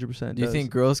it 100%. Do you does. think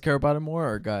girls care about it more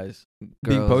or guys?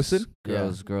 Being posted?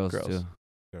 Girls, girls Girls. too.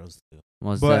 Girls do.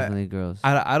 Most But definitely girls.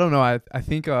 I don't know. I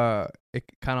think it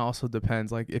kind of also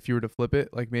depends. Like if you were to flip it,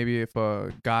 like maybe if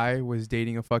a guy was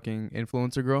dating a fucking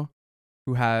influencer girl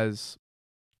who has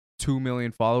 2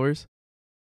 million followers,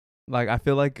 like I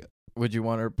feel like Would you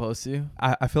want her to post you?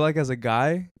 I feel like as a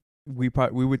guy we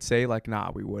would say like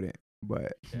nah, we wouldn't.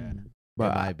 But Yeah.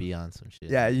 But It might be on some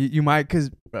shit. yeah, you might because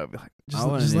wouldn't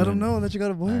just let them even- know that you got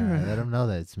a boyfriend. Let them know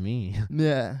that it's me.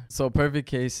 Yeah. So perfect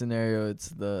case scenario, it's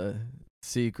the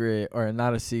secret or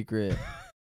not a secret,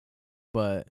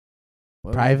 but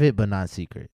what? Private but not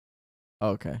secret.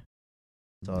 Okay.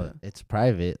 So it's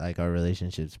private, like our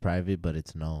relationship's private, but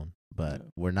it's known. But Yeah.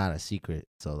 we're not a secret,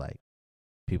 so like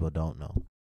people don't know.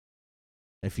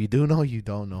 If you do know, you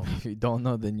don't know. If you don't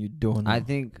know, then you don't know. I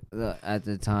think at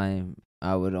the time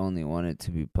I would only want it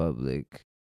to be public,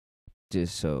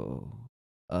 just so.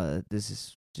 This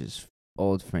is just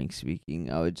old Frank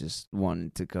speaking. I would just want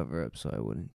it to cover up so I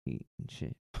wouldn't cheat and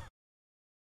shit.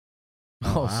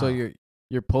 Oh, so wow.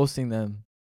 you're posting them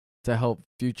to help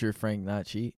future Frank not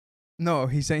cheat? No,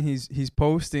 he's saying he's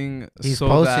posting. He's so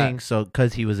posting that- so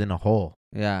because he was in a hole.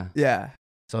 Yeah. yeah.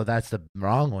 So that's the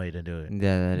wrong way to do it. Yeah,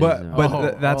 that is But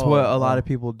Oh, that's what a lot oh. of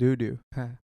people do.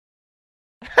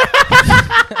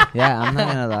 yeah, I'm not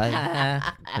gonna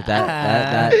lie. But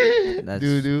that's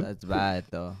Doo-doo. that's bad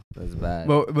though. That's bad.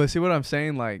 But see what I'm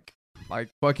saying, like like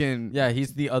fucking Yeah,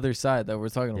 he's the other side that we're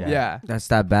talking about. yeah. That's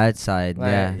that bad side.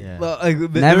 Like, yeah. Yeah. Well, like,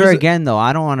 Never again though.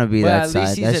 I don't want to be Well, that at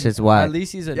least side. he's That's just whack. At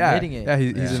least he's Yeah, admitting it. yeah,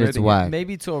 he's Yeah. Shit's admitting it. whack.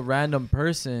 Maybe to a random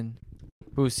person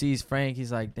who sees Frank,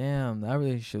 he's like, "Damn, that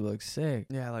relationship looks sick."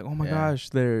 Yeah, like oh my Yeah. gosh,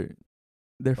 they're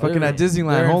They're- fucking at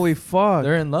Disneyland. they're- Holy fuck!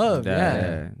 They're in love. Yeah.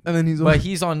 Yeah. And then he's But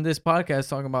he's on this podcast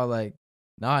talking about like,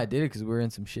 "Nah, I did it because we were in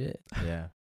some shit." Yeah.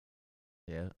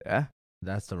 Yeah. yeah.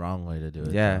 That's the wrong way to do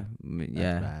it. Yeah. though. That's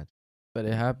Yeah. bad. But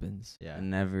it happens. Yeah.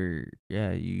 Never.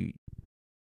 Yeah. You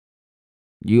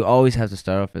always have to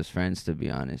start off as friends, to be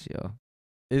honest, yo.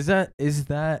 Is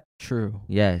that true?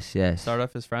 Yes. Yes. Start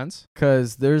off as friends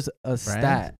Because there's a Friends?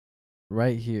 stat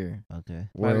right here Okay.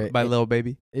 where by Lil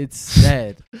Baby. it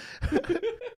said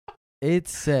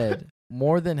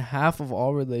more than half of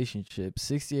all relationships,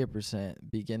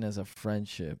 68%, begin as a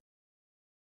friendship.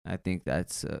 I think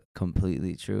that's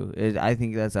completely true. I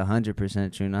think that's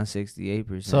 100% true, not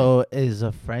 68%. So is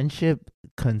a friendship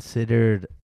considered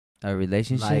a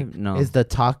relationship? like No. is the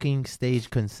talking stage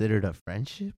considered a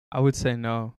friendship? I would say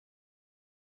no.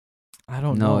 I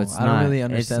don't no, know. it's I not. don't really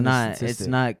understand. It's the not. It's statistic.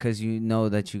 not because you know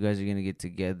that you guys are gonna get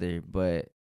together. But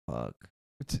fuck.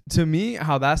 To me,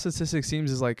 how that statistic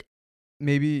seems is like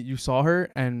maybe you saw her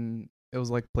and it was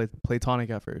like platonic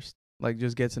at first. Like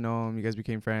just get to know him. You guys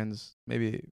became friends.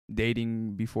 Maybe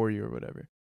dating before you or whatever.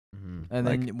 Mm-hmm. And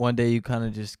then one day you kind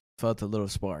of just felt a little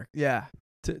spark. Yeah.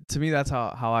 To me, that's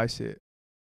how I see it.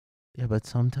 Yeah, but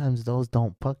sometimes those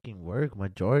don't fucking work.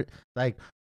 Like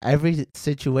every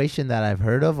situation that I've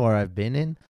heard of or I've been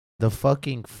in, the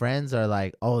fucking friends are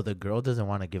like, oh, the girl doesn't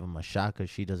want to give him a shot because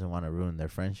she doesn't want to ruin their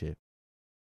friendship.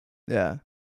 Yeah.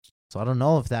 So I don't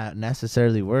know if that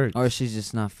necessarily works. Or she's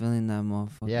just not feeling that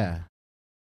motherfucker. Yeah.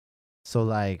 So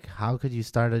like, how could you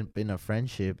start in a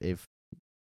friendship if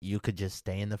you could just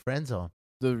stay in the friend zone?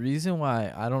 The reason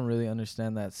why I don't really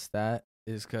understand that stat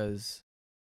is because,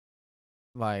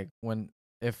 like,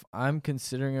 if I'm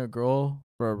considering a girl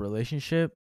for a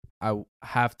relationship, I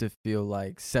have to feel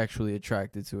like sexually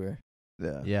attracted to her.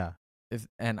 Yeah. Yeah.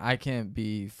 And I can't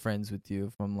be friends with you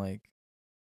if I'm like,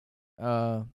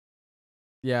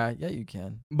 yeah, you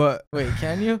can. But Wait,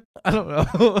 can you? I don't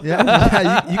know.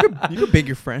 yeah, you could bang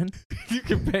your friend. You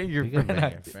can bang your You can friend.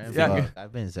 bang your friend. Yeah. Fuck,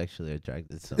 I've been sexually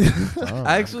attracted to some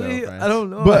Actually, girlfriends. I don't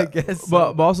know. But I guess.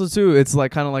 but also too, it's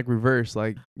like kind of like reverse.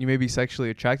 Like you may be sexually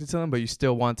attracted to them, but you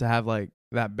still want to have like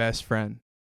that best friend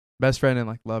and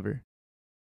like lover.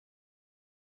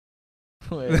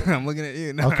 Wait, I'm looking at you.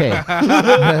 Okay.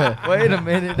 wait a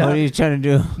minute. What are you trying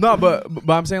to do? No, but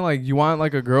I'm saying like you want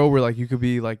like a girl where like you could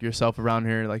be like yourself around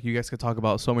her. Like you guys could talk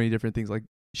about so many different things. Like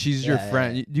she's your Yeah,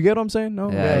 friend. yeah. You get what I'm saying?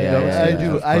 No. Yeah, I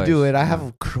do. of I do course. it. I have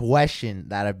a question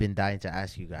that I've been dying to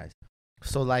ask you guys.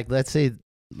 So, like, let's say,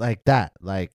 like that,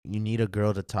 like you need a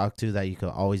girl to talk to that you could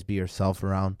always be yourself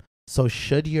around. So,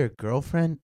 should your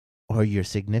girlfriend or your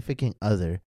significant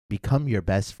other become your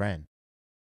best friend?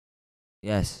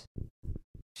 Yes.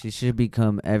 She should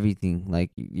become everything,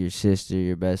 like your sister,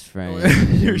 your best friend,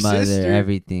 Your your mother, sister?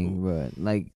 everything, bro.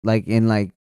 Like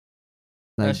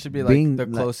That should be like the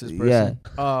closest person. Yeah,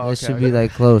 Oh, that should be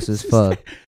like close as fuck.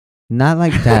 Not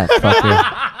like that,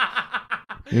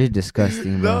 fucker. You're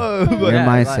disgusting, bro. No, Your Yeah,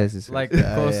 mindset is like the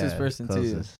closest person to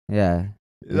you. closest. yeah.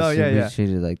 No, It yeah, should be yeah.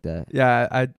 treated like that.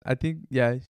 Yeah, I think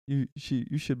you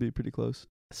should be pretty close.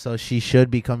 So she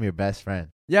should become your best friend.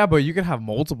 Yeah, but you could have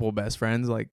multiple best friends.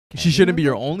 Like Can she you? shouldn't be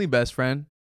your only best friend.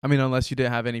 I mean, unless you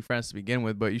didn't have any friends to begin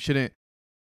with. But you shouldn't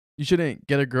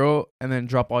get a girl and then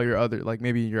drop all your other, like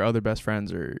maybe your other best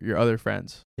friends or your other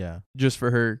friends Yeah. just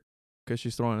for her because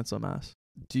she's throwing in some ass.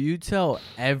 Do you tell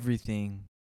everything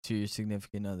to your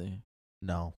significant other?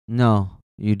 No. No,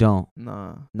 you don't.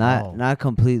 Nah. No. Not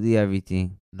completely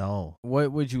everything. No.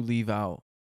 What would you leave out?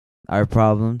 Our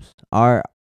problems,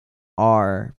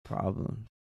 our problems,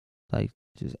 like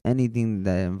just anything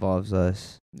that involves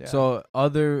us. Yeah. So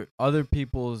other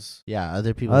people's. Yeah.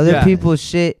 Other people. Other Yeah. people's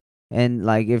shit. And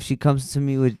like if she comes to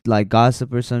me with like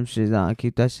gossip or some shit, nah,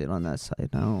 keep that shit on that side.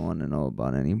 I don't want to know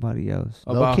about anybody else.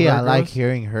 About Okay, her I like girls?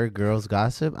 hearing her girls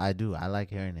gossip. I do. I like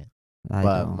hearing it. I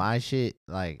But don't. my shit,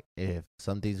 like, if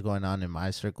something's going on in my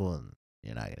circle,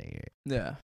 you're not gonna hear it.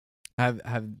 yeah.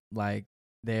 Have like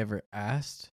they ever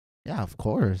asked? Yeah, of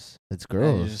course. It's And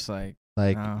you're girls. just like,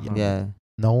 Like, uh-huh. Yeah.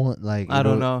 no one, like, I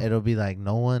don't it'll- know. It'll be like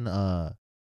no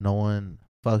one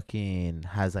fucking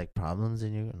has like problems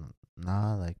in you.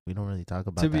 Nah, like we don't really talk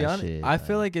about to be that honest, shit. I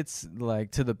feel like it's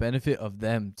like to the benefit of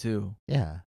them too.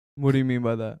 yeah, What do you mean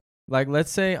by that? Like,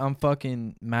 let's say I'm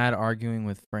fucking mad arguing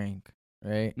with Frank,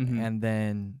 right? Mhm. And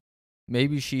then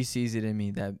maybe she sees it in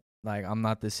me that like I'm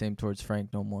not the same towards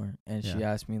Frank no more, and she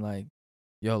Yeah. asked me like,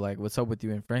 yo, like, what's up with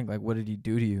you and Frank? Like, what did he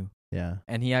do to you? Yeah.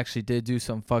 And he actually did do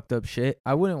some fucked up shit.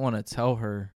 I wouldn't want to tell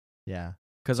her Yeah.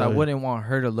 because I So- wouldn't want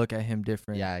her to look at him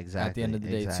different. Yeah, exactly. At the end of the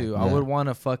day, exactly. too. Yeah. I would want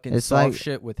to fucking It's solve like-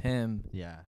 shit with him,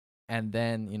 Yeah. and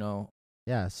then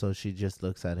Yeah. So she just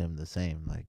looks at him the same.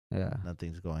 Like Yeah.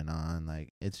 nothing's going on. Like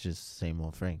it's just same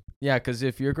old Frank. yeah. Because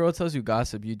if your girl tells you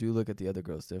gossip, you do look at the other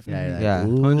girls different. Yeah. Like, Yeah.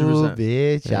 100%.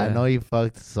 bitch. I Yeah. know you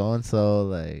fucked so and so.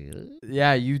 Like.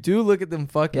 Yeah, you do look at them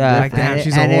fucking. Yeah, Like, damn, and,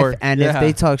 she's a and whore. If Yeah.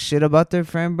 they talk shit about their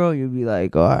friend, bro, you'd be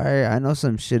like, "Oh, all right, I know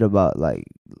some shit about like,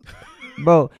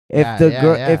 bro. If Yeah, the yeah,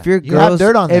 girl, yeah. if your You have girls,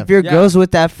 dirt on if them. your Yeah. girls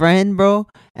with that friend, bro,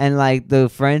 and like the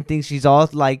friend thinks she's all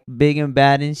like big and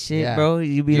bad and shit, Yeah. bro,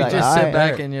 you'd be You like, just all sit right,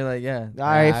 back and you're like, yeah. all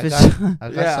right, I for got- sure. I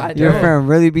got Yeah, some I dirt. Your know. friend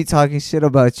really be talking shit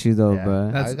about you though, Yeah. bro.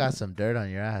 That's- I got some dirt on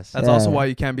your ass. That's also Yeah. why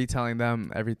you can't be telling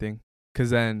them everything, because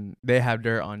then they have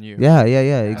dirt on you. Yeah,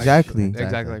 Actually, exactly.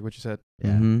 Exactly like what you said.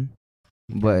 Yeah. hmm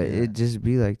But do that. it just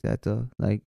be like that though.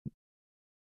 Like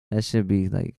that should be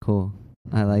like cool.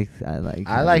 I like I like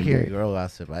having hearing dirt. girl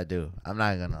gossip. I do. I'm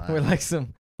not gonna lie. We're like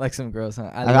some girls, huh?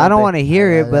 Like, I don't want to hear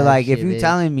I it, love but that like if shit, you bitch.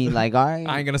 telling me like, all I ain't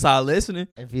right, gonna stop listening.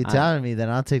 If you're I- telling me, then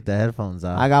I'll take the headphones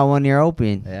off. I got one ear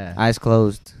open, Yeah. eyes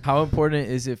closed. How important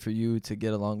is it for you to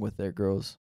get along with their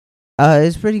girls?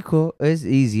 It's pretty cool. It's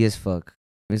easy as fuck.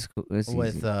 It's cool. It's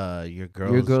With easy. your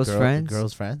girl's friends?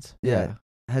 Girls' friends. Yeah.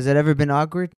 Has it ever been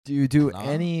awkward? Do you do Nah.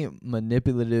 any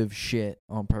manipulative shit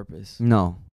on purpose?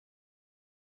 No,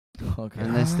 Okay.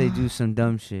 unless they do some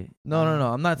dumb shit. No.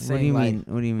 I'm not What do saying you like mean?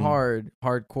 What do you mean?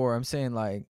 hardcore. I'm saying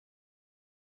like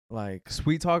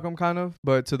Sweet talk them kind of,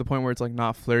 but to the point where it's like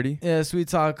not flirty. yeah, sweet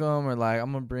talk them or like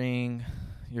I'm gonna bring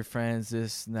your friends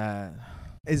this and that.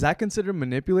 Is that considered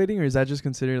manipulating, or is that just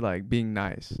considered like being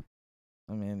nice?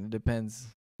 I mean, it depends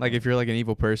Like if you're like an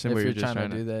evil person, if where you're you're just trying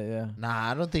to do that. Yeah.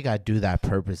 Nah, I don't think I do that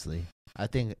purposely. I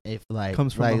think if like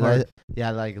Comes from like the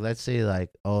heart. like let's say like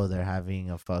oh they're having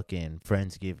a fucking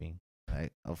Friendsgiving.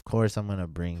 Like of course I'm gonna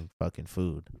bring fucking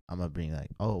food. I'm gonna bring like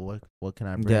oh what can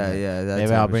I bring? Yeah, Like, yeah. That maybe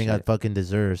type I'll of bring a shit. fucking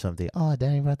dessert or something. Oh,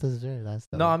 Danny brought the dessert. That's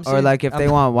No, I'm saying Or like if they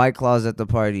I'm- want White Claws at the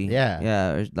party. Yeah.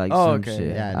 Yeah, or like Oh, some okay.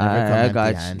 shit. Yeah, never come I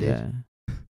got you. empty-handed.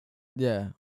 Yeah. Yeah.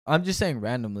 I'm just saying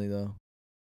randomly though.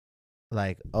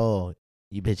 like oh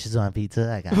you bitches want pizza?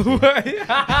 I got you.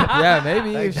 Yeah,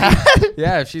 maybe. Like If that.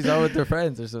 yeah, if she's out with her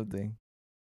friends or something.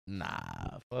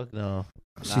 Nah, fuck no.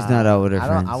 She's not out with her I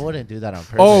friends. I wouldn't do that on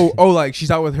purpose. like she's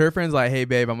out with her friends. Like, hey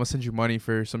babe, I'm gonna send you money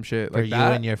for some shit for like you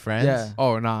that. and your friends? Yeah.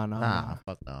 Oh nah. Nah,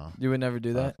 fuck no. You would never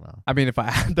do that? Fuck no. I mean, if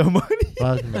I had the money.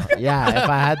 Fuck no. Yeah, if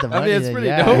I had the I money, mean, it's then pretty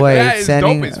yeah. dope. Wait, Yeah, it's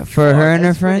sending dope as for her and her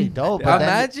That's pretty friend? dope. But then,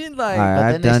 Imagine like Alright, but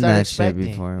I've then they done start that shit expecting.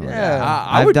 before. Yeah.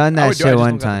 I've done that I would do it, I shit just one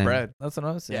don't got the time. bread. that's what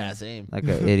I was saying. Yeah, same. Like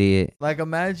an idiot. Like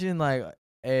imagine like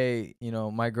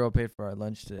my girl paid for our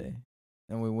lunch today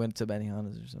and we went to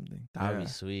Benihana's or something. That'd Yeah. be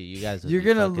sweet. You guys would You're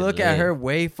be gonna fucking look at lit. her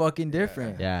way fucking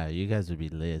different. Yeah, you guys would be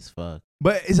lit as fuck.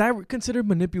 But is that considered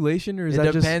manipulation, or is It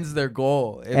that just? depends their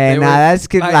goal. If Hey, they nah, were-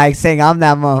 that's like saying I'm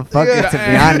that motherfucker, to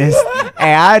be honest.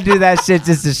 Hey, I do that shit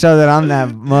just to show that I'm that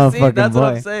motherfucking that's boy.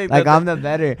 what I'm saying. Like That- I'm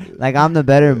the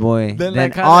better boy Then than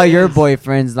that kinda all your is-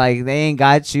 boyfriends. Like they ain't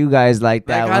got you guys like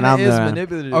that when kinda I'm is the.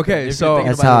 manipulative. Okay, if so- you're thinking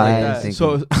That's about how it I like was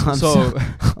that. thinking. So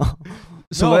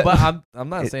so No, let- but I'm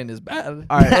not saying it's bad.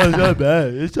 all right. it's not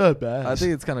bad. It's not bad. I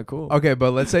think it's kind of cool. Okay,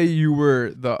 but let's say you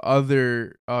were the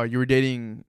other. You were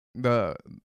dating the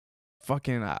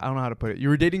fucking. I don't know how to put it. You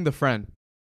were dating the friend,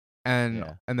 and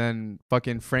Yeah. and then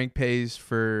fucking Frank pays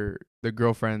for the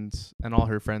girlfriend's and all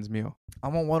her friends' meal.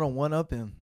 I'm gonna one up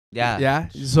him. Yeah. Yeah.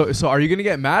 So are you gonna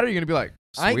get mad, or are you gonna be like,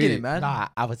 I ain't "Sweet." getting mad. Nah,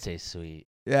 I would say sweet.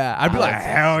 Yeah, I'd be I like, would say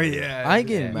hell sweet. yeah. I ain't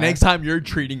getting mad. Next time you're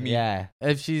treating me. Yeah.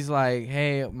 If she's like,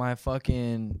 hey, my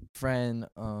fucking friend,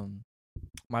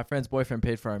 my friend's boyfriend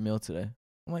paid for our meal today.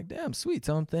 I'm like, damn, sweet.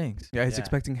 Tell him thanks. Yeah, he's Yeah.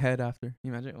 expecting head after.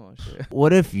 You imagine? Oh shit.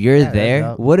 What if you're Yeah, that's there?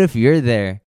 dope. What if you're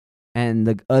there, and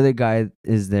the other guy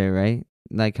is there, right?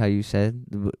 Like how you said,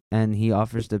 and he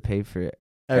offers to pay for it,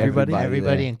 Everybody?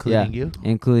 Everybody, there. including Yeah. you.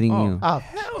 including Oh. you. Oh,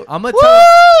 I'm gonna tell.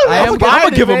 I am I'ma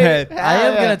gonna give him head. I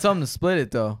am gonna tell him to split it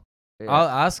though. Yeah. I'll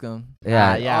ask him.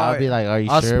 Yeah, yeah. I'll be like, are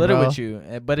you I'll sure, split bro? it with you.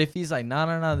 But if he's like,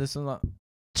 no, this is not.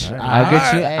 I'll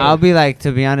get you. Hey. I'll be like,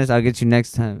 to be honest, I'll get you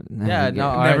next time. Yeah, no,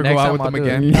 all right, Never go next out time with I'll them do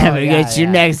it. again. Never Oh, yeah, get you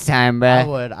yeah. next time, I bruh.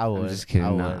 would. I'm just kidding. I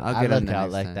No, would. I'll I get look him out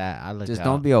next like time. that. I look Just out.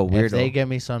 don't be a weirdo. If they give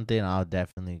me something, I'll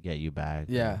definitely get you back.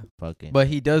 Yeah. Fucking. But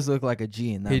he does look like a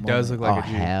G in that. He does look moment. like oh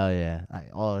a G. hell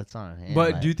yeah! It's on him.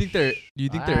 But like, do you think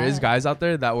there is guys out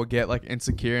there that will get like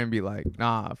insecure and be like,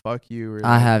 nah, fuck you, or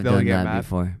I have they'll done get that mad?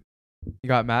 before. You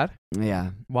got mad? Yeah.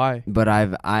 Why? But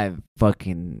I've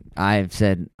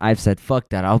said fuck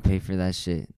that. I'll pay for that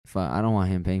shit. Fuck, I don't want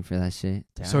him paying for that shit.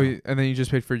 So and then you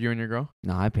just paid for you and your girl?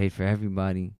 No, I paid for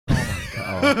everybody.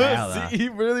 Oh, hell See, he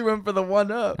really went for the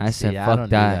one up. I said See, I fuck don't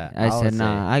do that. that. I I said would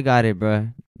nah, say- I got it, bro.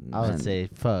 I would say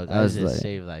fuck. I I was would just like-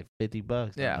 save like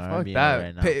 $50. Yeah, on fuck Airbnb that.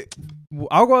 Right now. Pay,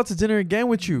 I'll go out to dinner again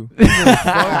with you.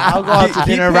 I'll go out to Keep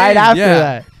dinner paying. right after Yeah.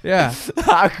 that. Yeah.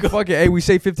 Fuck it. Hey, we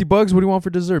saved $50. What do you want for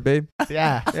dessert, babe?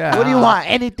 Yeah. Yeah. What do you want?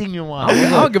 Anything you want. I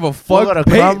don't give a fuck. We'll go to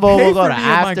Pay- Crumble. pay We'll go for to me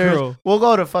and my Afters. girl. We'll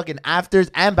go to fucking Afters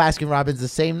and Baskin Robbins the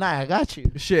same night. I got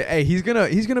you. Shit. Hey, he's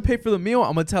gonna pay for the meal.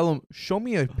 I'm gonna tell him, show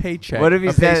me a paycheck. What if he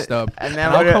a pay said- stub, and and then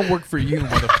I'll what if- come work for you,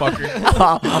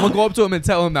 motherfucker. I'm gonna go up to him and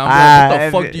tell him that. I'm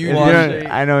like, what the fuck do you want?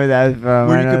 I know where that's from.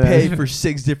 Where I you know could pay that's for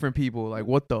 6 different people. Like,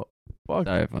 what the fuck?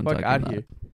 Sorry if I'm Fuck talking out loud. here.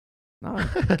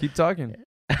 Nah, keep talking.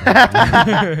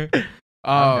 I'm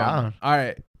down. All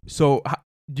right. So,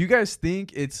 do you guys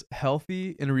think it's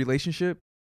healthy in a relationship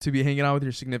to be hanging out with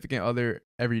your significant other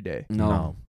every day?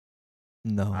 No.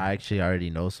 No. I actually already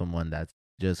know someone that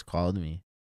just called me.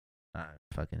 I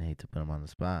fucking hate to put him on the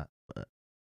spot, but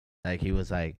like he was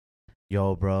like,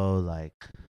 "Yo, bro, like,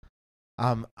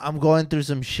 I'm going through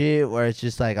some shit where it's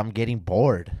just like I'm getting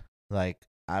bored. Like,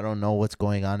 I don't know what's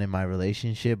going on in my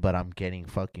relationship, but I'm getting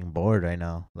fucking bored right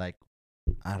now. Like,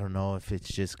 I don't know if it's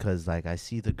just cause like I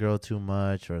see the girl too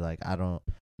much, or like I don't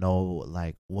know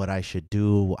like what I should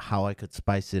do, how I could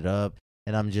spice it up."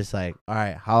 And I'm just like, all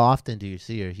right, how often do you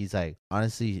see her? He's like,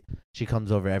 honestly, she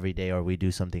comes over every day, or we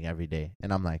do something every day.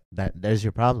 And I'm like, there's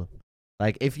your problem.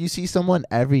 Like, if you see someone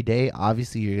every day,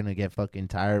 obviously you're going to get fucking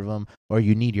tired of them, or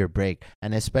you need your break.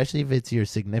 And especially if it's your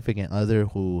significant other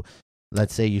who,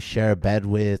 let's say you share a bed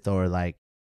with, or like,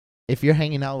 if you're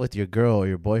hanging out with your girl or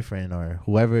your boyfriend or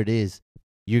whoever it is,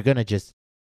 you're going to just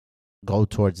go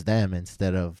towards them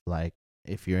instead of like,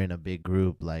 if you're in a big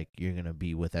group, like you're going to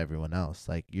be with everyone else.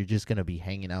 Like you're just going to be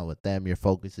hanging out with them. Your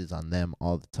focus is on them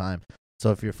all the time.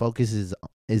 So if your focus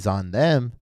is on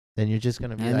them, then you're just going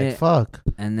to be And like, it- fuck.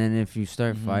 And then if you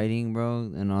start Mhm. fighting,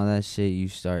 bro, and all that shit, you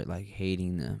start like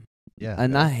hating them. Yeah.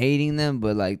 And not hating them,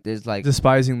 but like there's like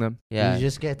Despising them. yeah, You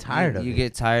just get tired of you it.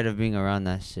 get tired of being around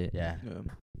that shit. Yeah.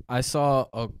 I saw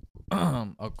a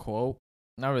a quote,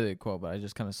 not really a quote, but I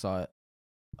just kind of saw it.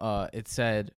 It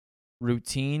said,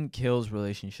 "Routine kills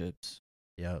relationships."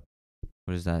 Yep.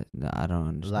 What is that? No, I don't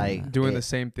understand. Like, that. Doing It- the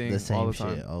same thing The same all the shit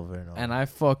time. over and over. And I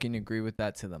fucking agree with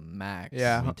that to the max.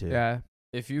 Yeah. Me too. Yeah.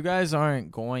 If you guys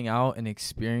aren't going out and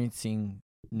experiencing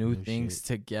new New things shit.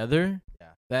 together, Yeah.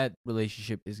 that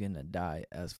relationship is gonna die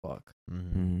as fuck.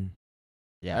 Mhm. Mhm.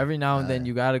 Yeah. Every now and then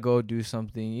you gotta go do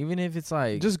something, even if it's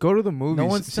like Just go to the movies.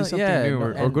 one's see tell- something yeah, new, no-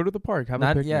 or and go to the park. Have a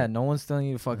not picnic. yeah, no one's telling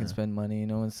you to fucking Yeah. spend money.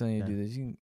 No one's telling you to Yeah. do this. You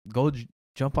can go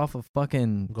jump off a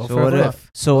fucking Go So for what a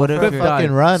if? So what Go if for a you're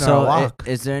fucking run or so a walk.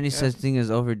 is there any Yeah. such thing as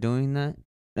overdoing that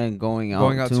and going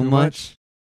Going out too too much?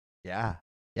 Yeah.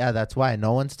 Yeah, that's why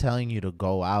no one's telling you to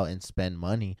go out and spend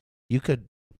money. You could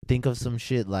think of some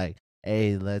shit like,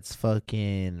 hey, let's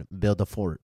fucking build a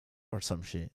fort or some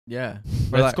shit. yeah.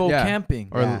 Or Let's like- go yeah. camping.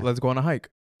 Or Yeah. let's go on a hike.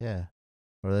 Yeah.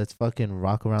 Or let's fucking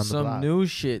rock around the Some block. new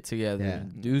shit together. Yeah.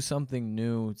 Do something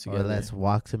new Or together. let's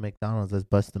walk to McDonald's. Let's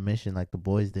bust the mission like the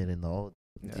boys did in the old.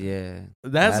 Yeah.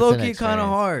 That's That's low an key kind experience. of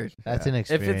hard. That's an If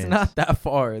experience. it's not that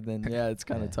far, then yeah, it's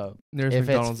kind of Yeah. tough. Nearest If it's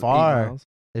McDonald's is 8 far, miles.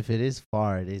 If it is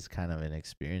far, it is kind of an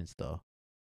experience though.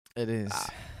 It is.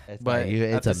 It's But like at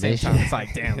it's the a same mission. time, it's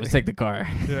like, damn, let's take the car.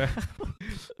 Yeah.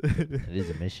 It is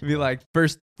a mission. Be though. like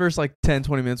first like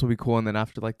 10-20 minutes will be cool, and then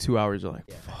after like 2 hours you're like,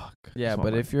 Yeah. fuck. Yeah, just want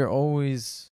but my- if you're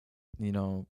always,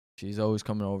 she's always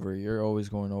coming over, you're always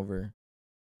going over,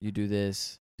 you do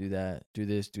this, do that, do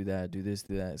this, do that, do this,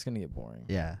 do that, it's gonna get boring.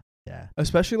 Yeah. Yeah.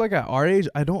 especially like at our age,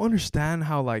 I don't understand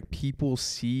how like people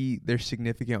see their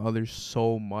significant others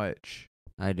so much.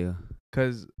 I do.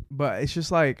 But it's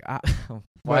just like,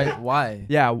 Why? Why?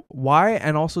 yeah, why?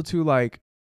 And also too like,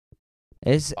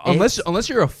 It's unless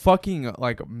you're a fucking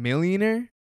like millionaire,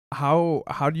 how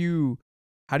do you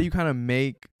kind of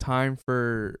make time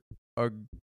for a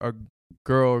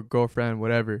girl or girlfriend,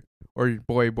 whatever, or your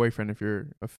boyfriend if you're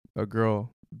a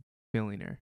girl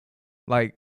millionaire?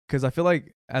 Like, because I feel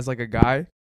like as like a guy,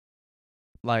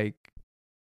 like,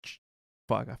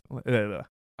 fuck,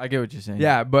 I get what you're saying.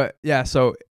 yeah, but yeah,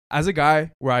 so as a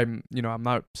guy where I'm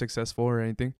not successful or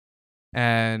anything,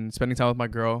 and spending time with my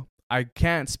girl, I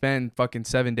can't spend fucking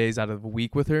 7 days out of a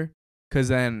week with her, because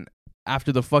then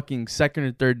after the fucking second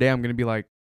or third day, I'm going to be like,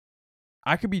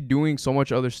 I could be doing so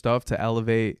much other stuff to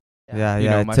elevate. yeah, you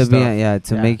know, yeah. my To be stuff.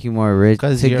 to Yeah. make you more rich.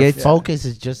 Because To your get focus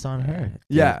is just on her.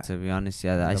 Yeah. To be honest,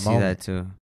 yeah, I the see moment. that too.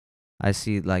 I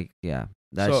see like yeah.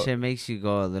 that So- shit makes you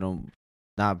go a little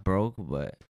not broke,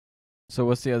 but So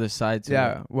what's the other side to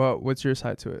Yeah. it? Well, what's your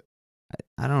side to it?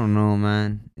 I don't know,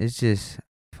 man. It's just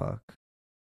fuck.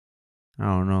 I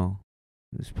don't know.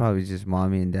 It's probably just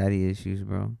mommy and daddy issues,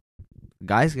 bro.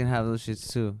 Guys can have those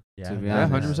shits too. To be Yeah,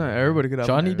 honest. 100%. Everybody could have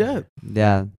Johnny Depp.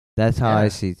 Yeah, that's how I Yeah.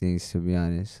 see things. To be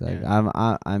honest, like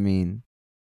Yeah. I mean,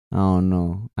 I don't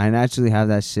know. I naturally have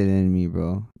that shit in me,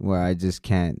 bro, where I just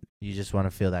can't. You just want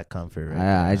to feel that comfort, right?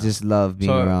 I now. just love being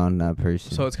So- around that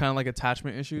person. So it's kind of like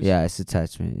attachment issues. yeah, it's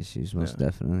attachment issues, most Yeah.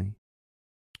 definitely.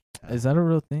 Is that a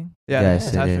real thing? Yeah. Yes, it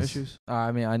attachment is. issues.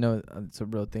 I mean, I know it's a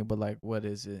real thing, but like, what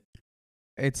is it?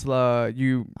 It's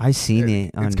you. I seen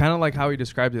it. It's kind of like how he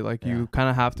described it. Like Yeah. you kind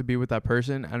of have to be with that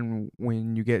person, and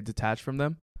when you get detached from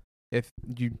them, if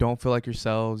you don't feel like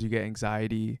yourselves, you get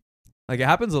anxiety. Like it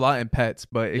happens a lot in pets,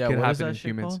 but it Yeah, could what is happen that in shit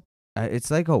humans. called?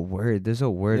 It's like a word. There's a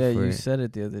word Yeah, for you it. said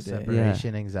it the other day.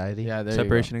 Separation anxiety. Yeah, there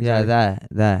Separation You go. Yeah, anxiety.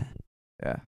 that.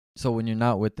 Yeah. So when you're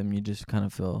not with them, you just kind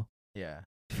of feel. Yeah.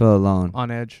 Feel alone.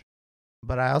 On edge.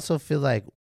 But I also feel like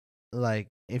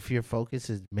if your focus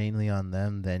is mainly on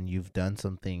them, then you've done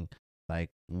something like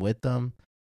with them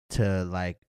to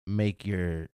like make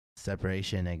your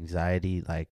separation anxiety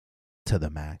like to the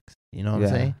max. You know what Yeah.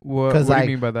 I'm saying? What 'Cause, do you like,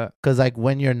 mean by that? Because like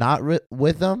when you're not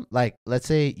with them, like let's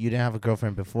say you didn't have a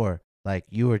girlfriend before, like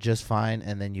you were just fine,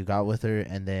 and then you got with her,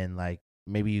 and then like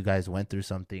maybe you guys went through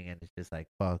something, and it's just like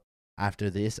fuck. After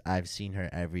this, I've seen her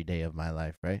every day of my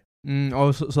life, right?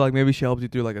 So like maybe she helped you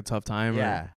through like a tough time.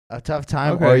 Yeah, a tough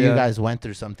time, Okay, or you yeah. guys went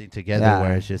through something together Yeah.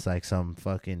 where it's just like some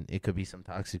fucking. It could be some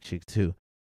toxic shit too.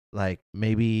 Like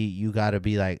maybe you gotta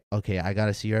be like, okay, I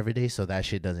gotta see her every day, so that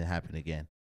shit doesn't happen again.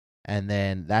 And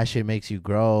then that shit makes you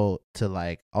grow to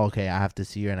like, okay, I have to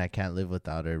see her and I can't live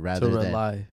without her. Rather To than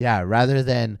rely. rather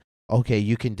than okay,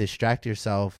 you can distract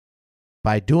yourself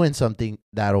by doing something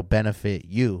that'll benefit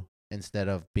you instead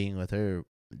of being with her.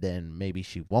 Then maybe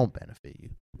she won't benefit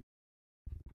you,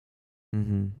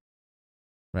 Mm-hmm.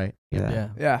 right? Yeah.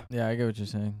 Yeah. Yeah, I get what you're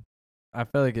saying. I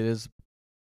feel like it is.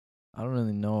 I don't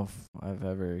really know if I've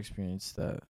ever experienced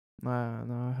that Nah,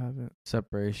 no, I haven't.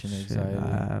 separation Shit, anxiety.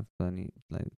 I have plenty.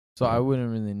 Like, So I wouldn't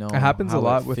really know. It happens a how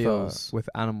lot it with feels.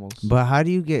 animals. but how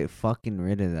do you get fucking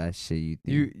rid of that shit? You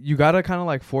think? You gotta kind of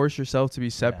like force yourself to be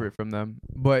separate from them,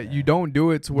 but you don't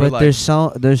do it to where But like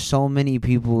there's so many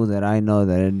people that I know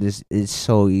that it just it's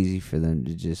so easy for them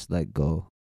to just let go.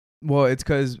 well, it's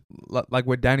because like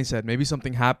what Danny said, maybe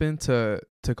something happened to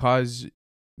cause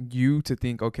you to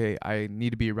think, okay, I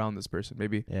need to be around this person.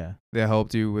 Maybe Yeah. they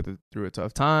helped you through a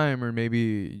tough time, or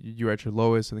maybe you were at your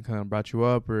lowest and they kind of brought you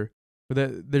up, or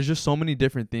there's just so many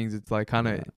different things. It's like kind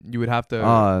of you would have to.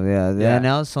 Oh yeah, yeah. and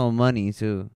also money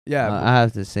too. Yeah, I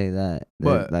have to say that.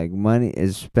 but- Like money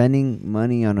is spending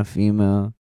money on a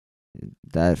female.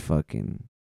 That fucking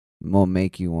won't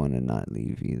make you want to not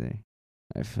leave either.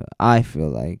 I feel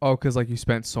like. Oh, because like you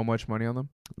spent so much money on them.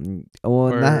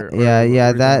 Well, Or- that, or yeah, what are you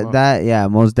talking about? that, yeah,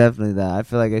 most definitely that. I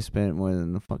feel like I spent more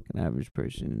than the fucking average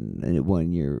person in a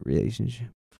 1 year relationship.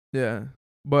 Yeah.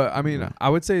 But I mean, Yeah. I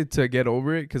would say to get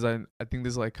over it, because I think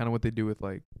this is like kind of what they do with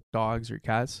like dogs or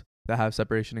cats that have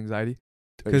separation anxiety.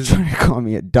 Are you trying to call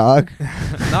me a dog?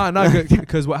 Not good.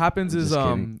 Because what happens is, Just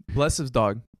kidding. bless his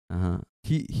dog. Uh-huh.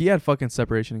 He had fucking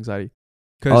separation anxiety.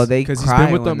 Oh, they he's cry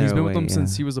been with when them. He's they're been with away, them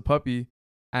since yeah. he was a puppy,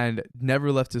 and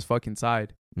never left his fucking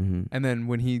side. Mm-hmm. And then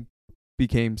when he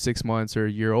became 6 months or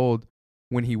a year old,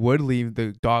 when he would leave,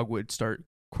 the dog would start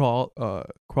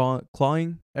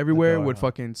clawing everywhere, door, would huh?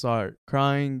 fucking start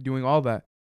crying, doing all that.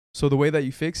 So the way that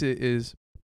you fix it is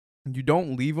you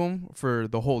don't leave him for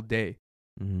the whole day.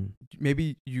 Mm-hmm.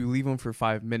 Maybe you leave him for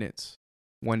 5 minutes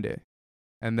one day,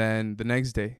 and then the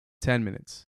next day 10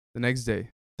 minutes, the next day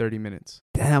 30 minutes.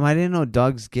 Damn, I didn't know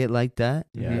dogs get like that.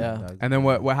 Mhm. Yeah. dogs And then do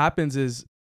what happens is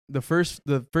the first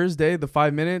day, the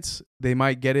 5 minutes, they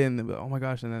might get in, they'll be like, oh my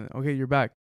gosh, and then okay, you're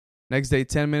back. Next day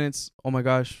 10 minutes, oh my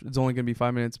gosh, it's only gonna be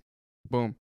 5 minutes,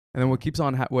 boom. And then what keeps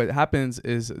on what happens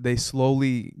is they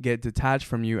slowly get detached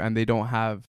from you, and they don't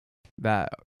have that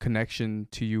connection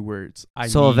to you where it's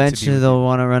So eventually they'll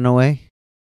want to run away.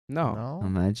 no. No.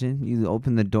 Imagine you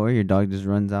open the door, your dog just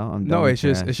runs out. I'm done No, with it's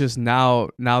your just ass. it's just now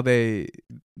they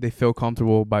feel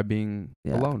comfortable by being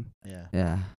Yeah. alone. Yeah.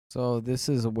 Yeah. So this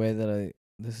is a way that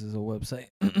this is a website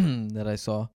that I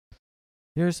saw.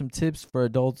 Here are some tips for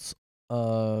adults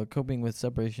coping with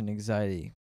separation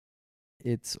anxiety.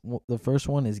 The first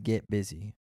one is get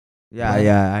busy. Yeah, Plan-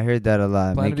 yeah. I heard that a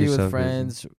lot. Plan Make to be with yourself busy.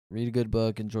 friends, read a good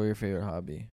book, enjoy your favorite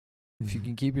hobby. If you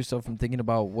can keep yourself from thinking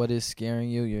about what is scaring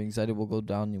you, your anxiety will go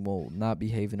down. You will not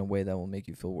behave in a way that will make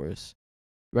you feel worse.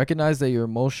 Recognize that your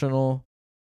emotional,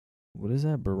 what is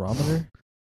that, barometer?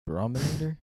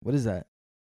 Barometer? What is that?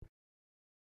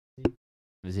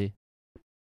 Is he?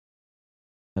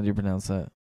 How do you pronounce that?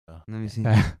 Let me see.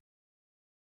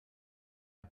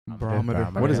 Barometer.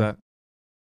 Barometer. What is that?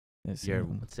 It's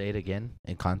Say it again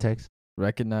in context.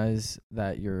 recognize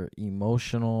that your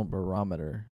emotional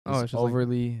barometer Oh, is it's just like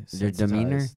overly your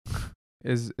demeanor?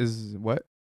 sensitized. Is what?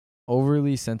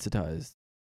 Overly sensitized.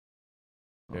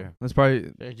 Sure. That's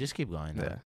probably Sure, just keep going.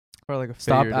 yeah. Probably like a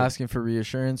Stop failure to- asking for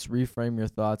reassurance. Reframe your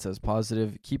thoughts as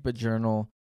positive. Keep a journal.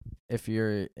 If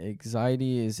your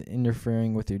anxiety is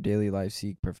interfering with your daily life,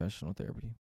 seek professional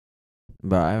therapy.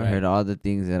 Bro, I've Right. heard all the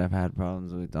things that I've had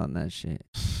problems with on that shit.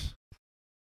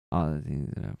 All the things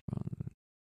that I've problems with.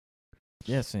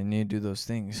 Yes, you need to do those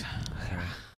things.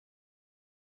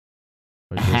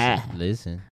 Or just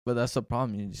listen. But that's the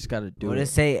problem. You just gotta do What it. it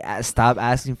say? Stop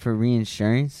asking for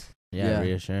reinsurance. Yeah, Yeah.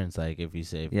 reassurance. Like if you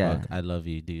say, Yeah. "Fuck, I love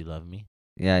you. Do you love me?"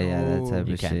 Yeah, that Oh, type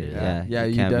you of can't shit. do that. Yeah,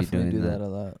 you can't be definitely doing do that a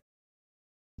lot.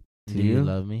 Do Do you you?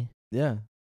 love me? Yeah.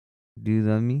 Do you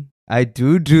love me? I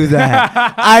do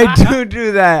that. I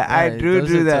do that. I Yeah, he do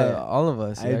does it to that. all of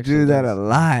us. He I actually do that does. a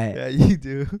lot. Yeah, you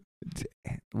do.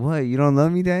 What? You don't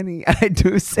love me, Danny? I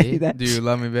do say See? that. Do you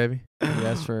love me, baby? He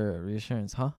asked for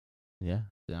reassurance, huh? Yeah.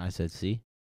 Then I said, "See."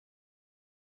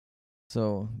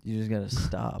 So you just gotta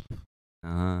stop.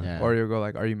 Uh-huh. Yeah. Or you'll go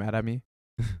like, "Are you mad at me?"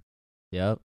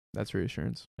 Yep. That's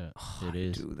reassurance. Yeah, Oh, it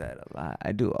is. I do that a lot.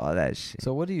 I do all that shit.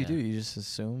 So what do you Yeah. do? You just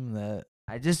assume that.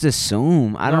 I just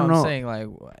assume. I No, don't I'm know. saying like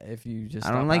if you just.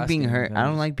 I don't stop like being asking, hurt. then I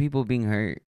don't just- like people being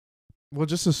hurt. Well,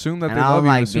 just assume that And they I love don't you.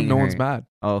 like And assume being no one's hurt. mad,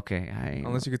 Oh, okay. I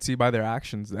unless you could see by their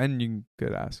actions. Then you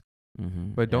could ask,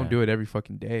 Mm-hmm. but don't Yeah. do it every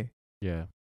fucking day. Yeah.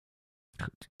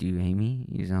 Do you hate me?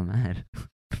 You sound mad.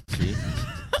 See.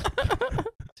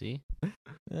 See.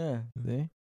 Yeah. See.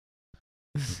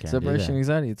 You can't do Separation that.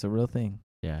 anxiety. It's a real thing.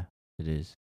 Yeah, it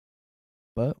is.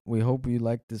 But we hope you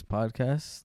liked this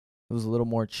podcast. It was a little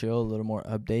more chill, a little more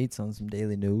updates on some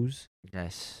daily news,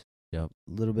 Yes. a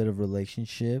little bit of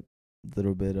relationship, a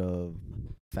little bit of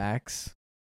facts,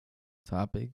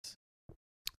 topics.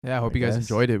 Yeah, I hope I you guys guess.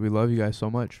 enjoyed it. We love you guys so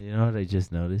much. You know what I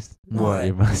just noticed? What?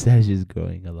 Your mustache is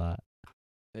growing a lot.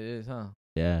 It is, huh?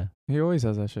 Yeah. He always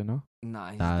has that shit, no?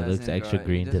 Nah, Nah, it looks extra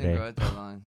green today.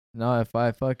 No, if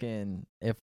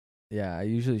I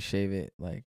usually shave it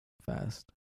like fast.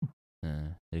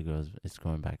 It's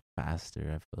going back faster.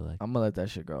 I feel like I'm gonna let that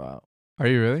shit grow out. Are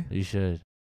you really? you should.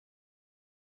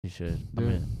 You should.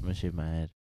 I'm gonna shave my head.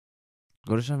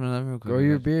 Go to 7-Eleven real quick. Grow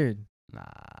your beard Nah,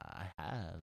 I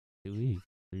have 2 weeks,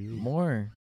 3 weeks.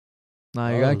 more. Nah,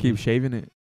 you Oh. gotta keep shaving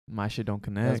it. My shit don't That's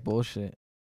connect. bullshit.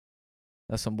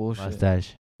 That's some bullshit.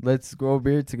 Mustache. Let's grow a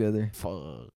beard together.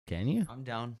 Fuck. Can you? I'm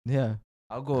down. Yeah.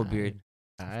 I'll go a beard.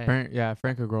 Alright.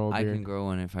 Frank could grow a I beard. can grow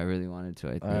one if I really wanted to.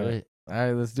 I think. All right. Do it. All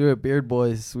right, let's do it. Beard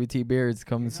boys, Sweet Tea Beards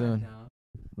coming soon.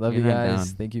 Love You're you not guys.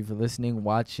 down. Thank you for listening,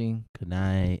 watching. Good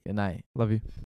night. Good night. Love you.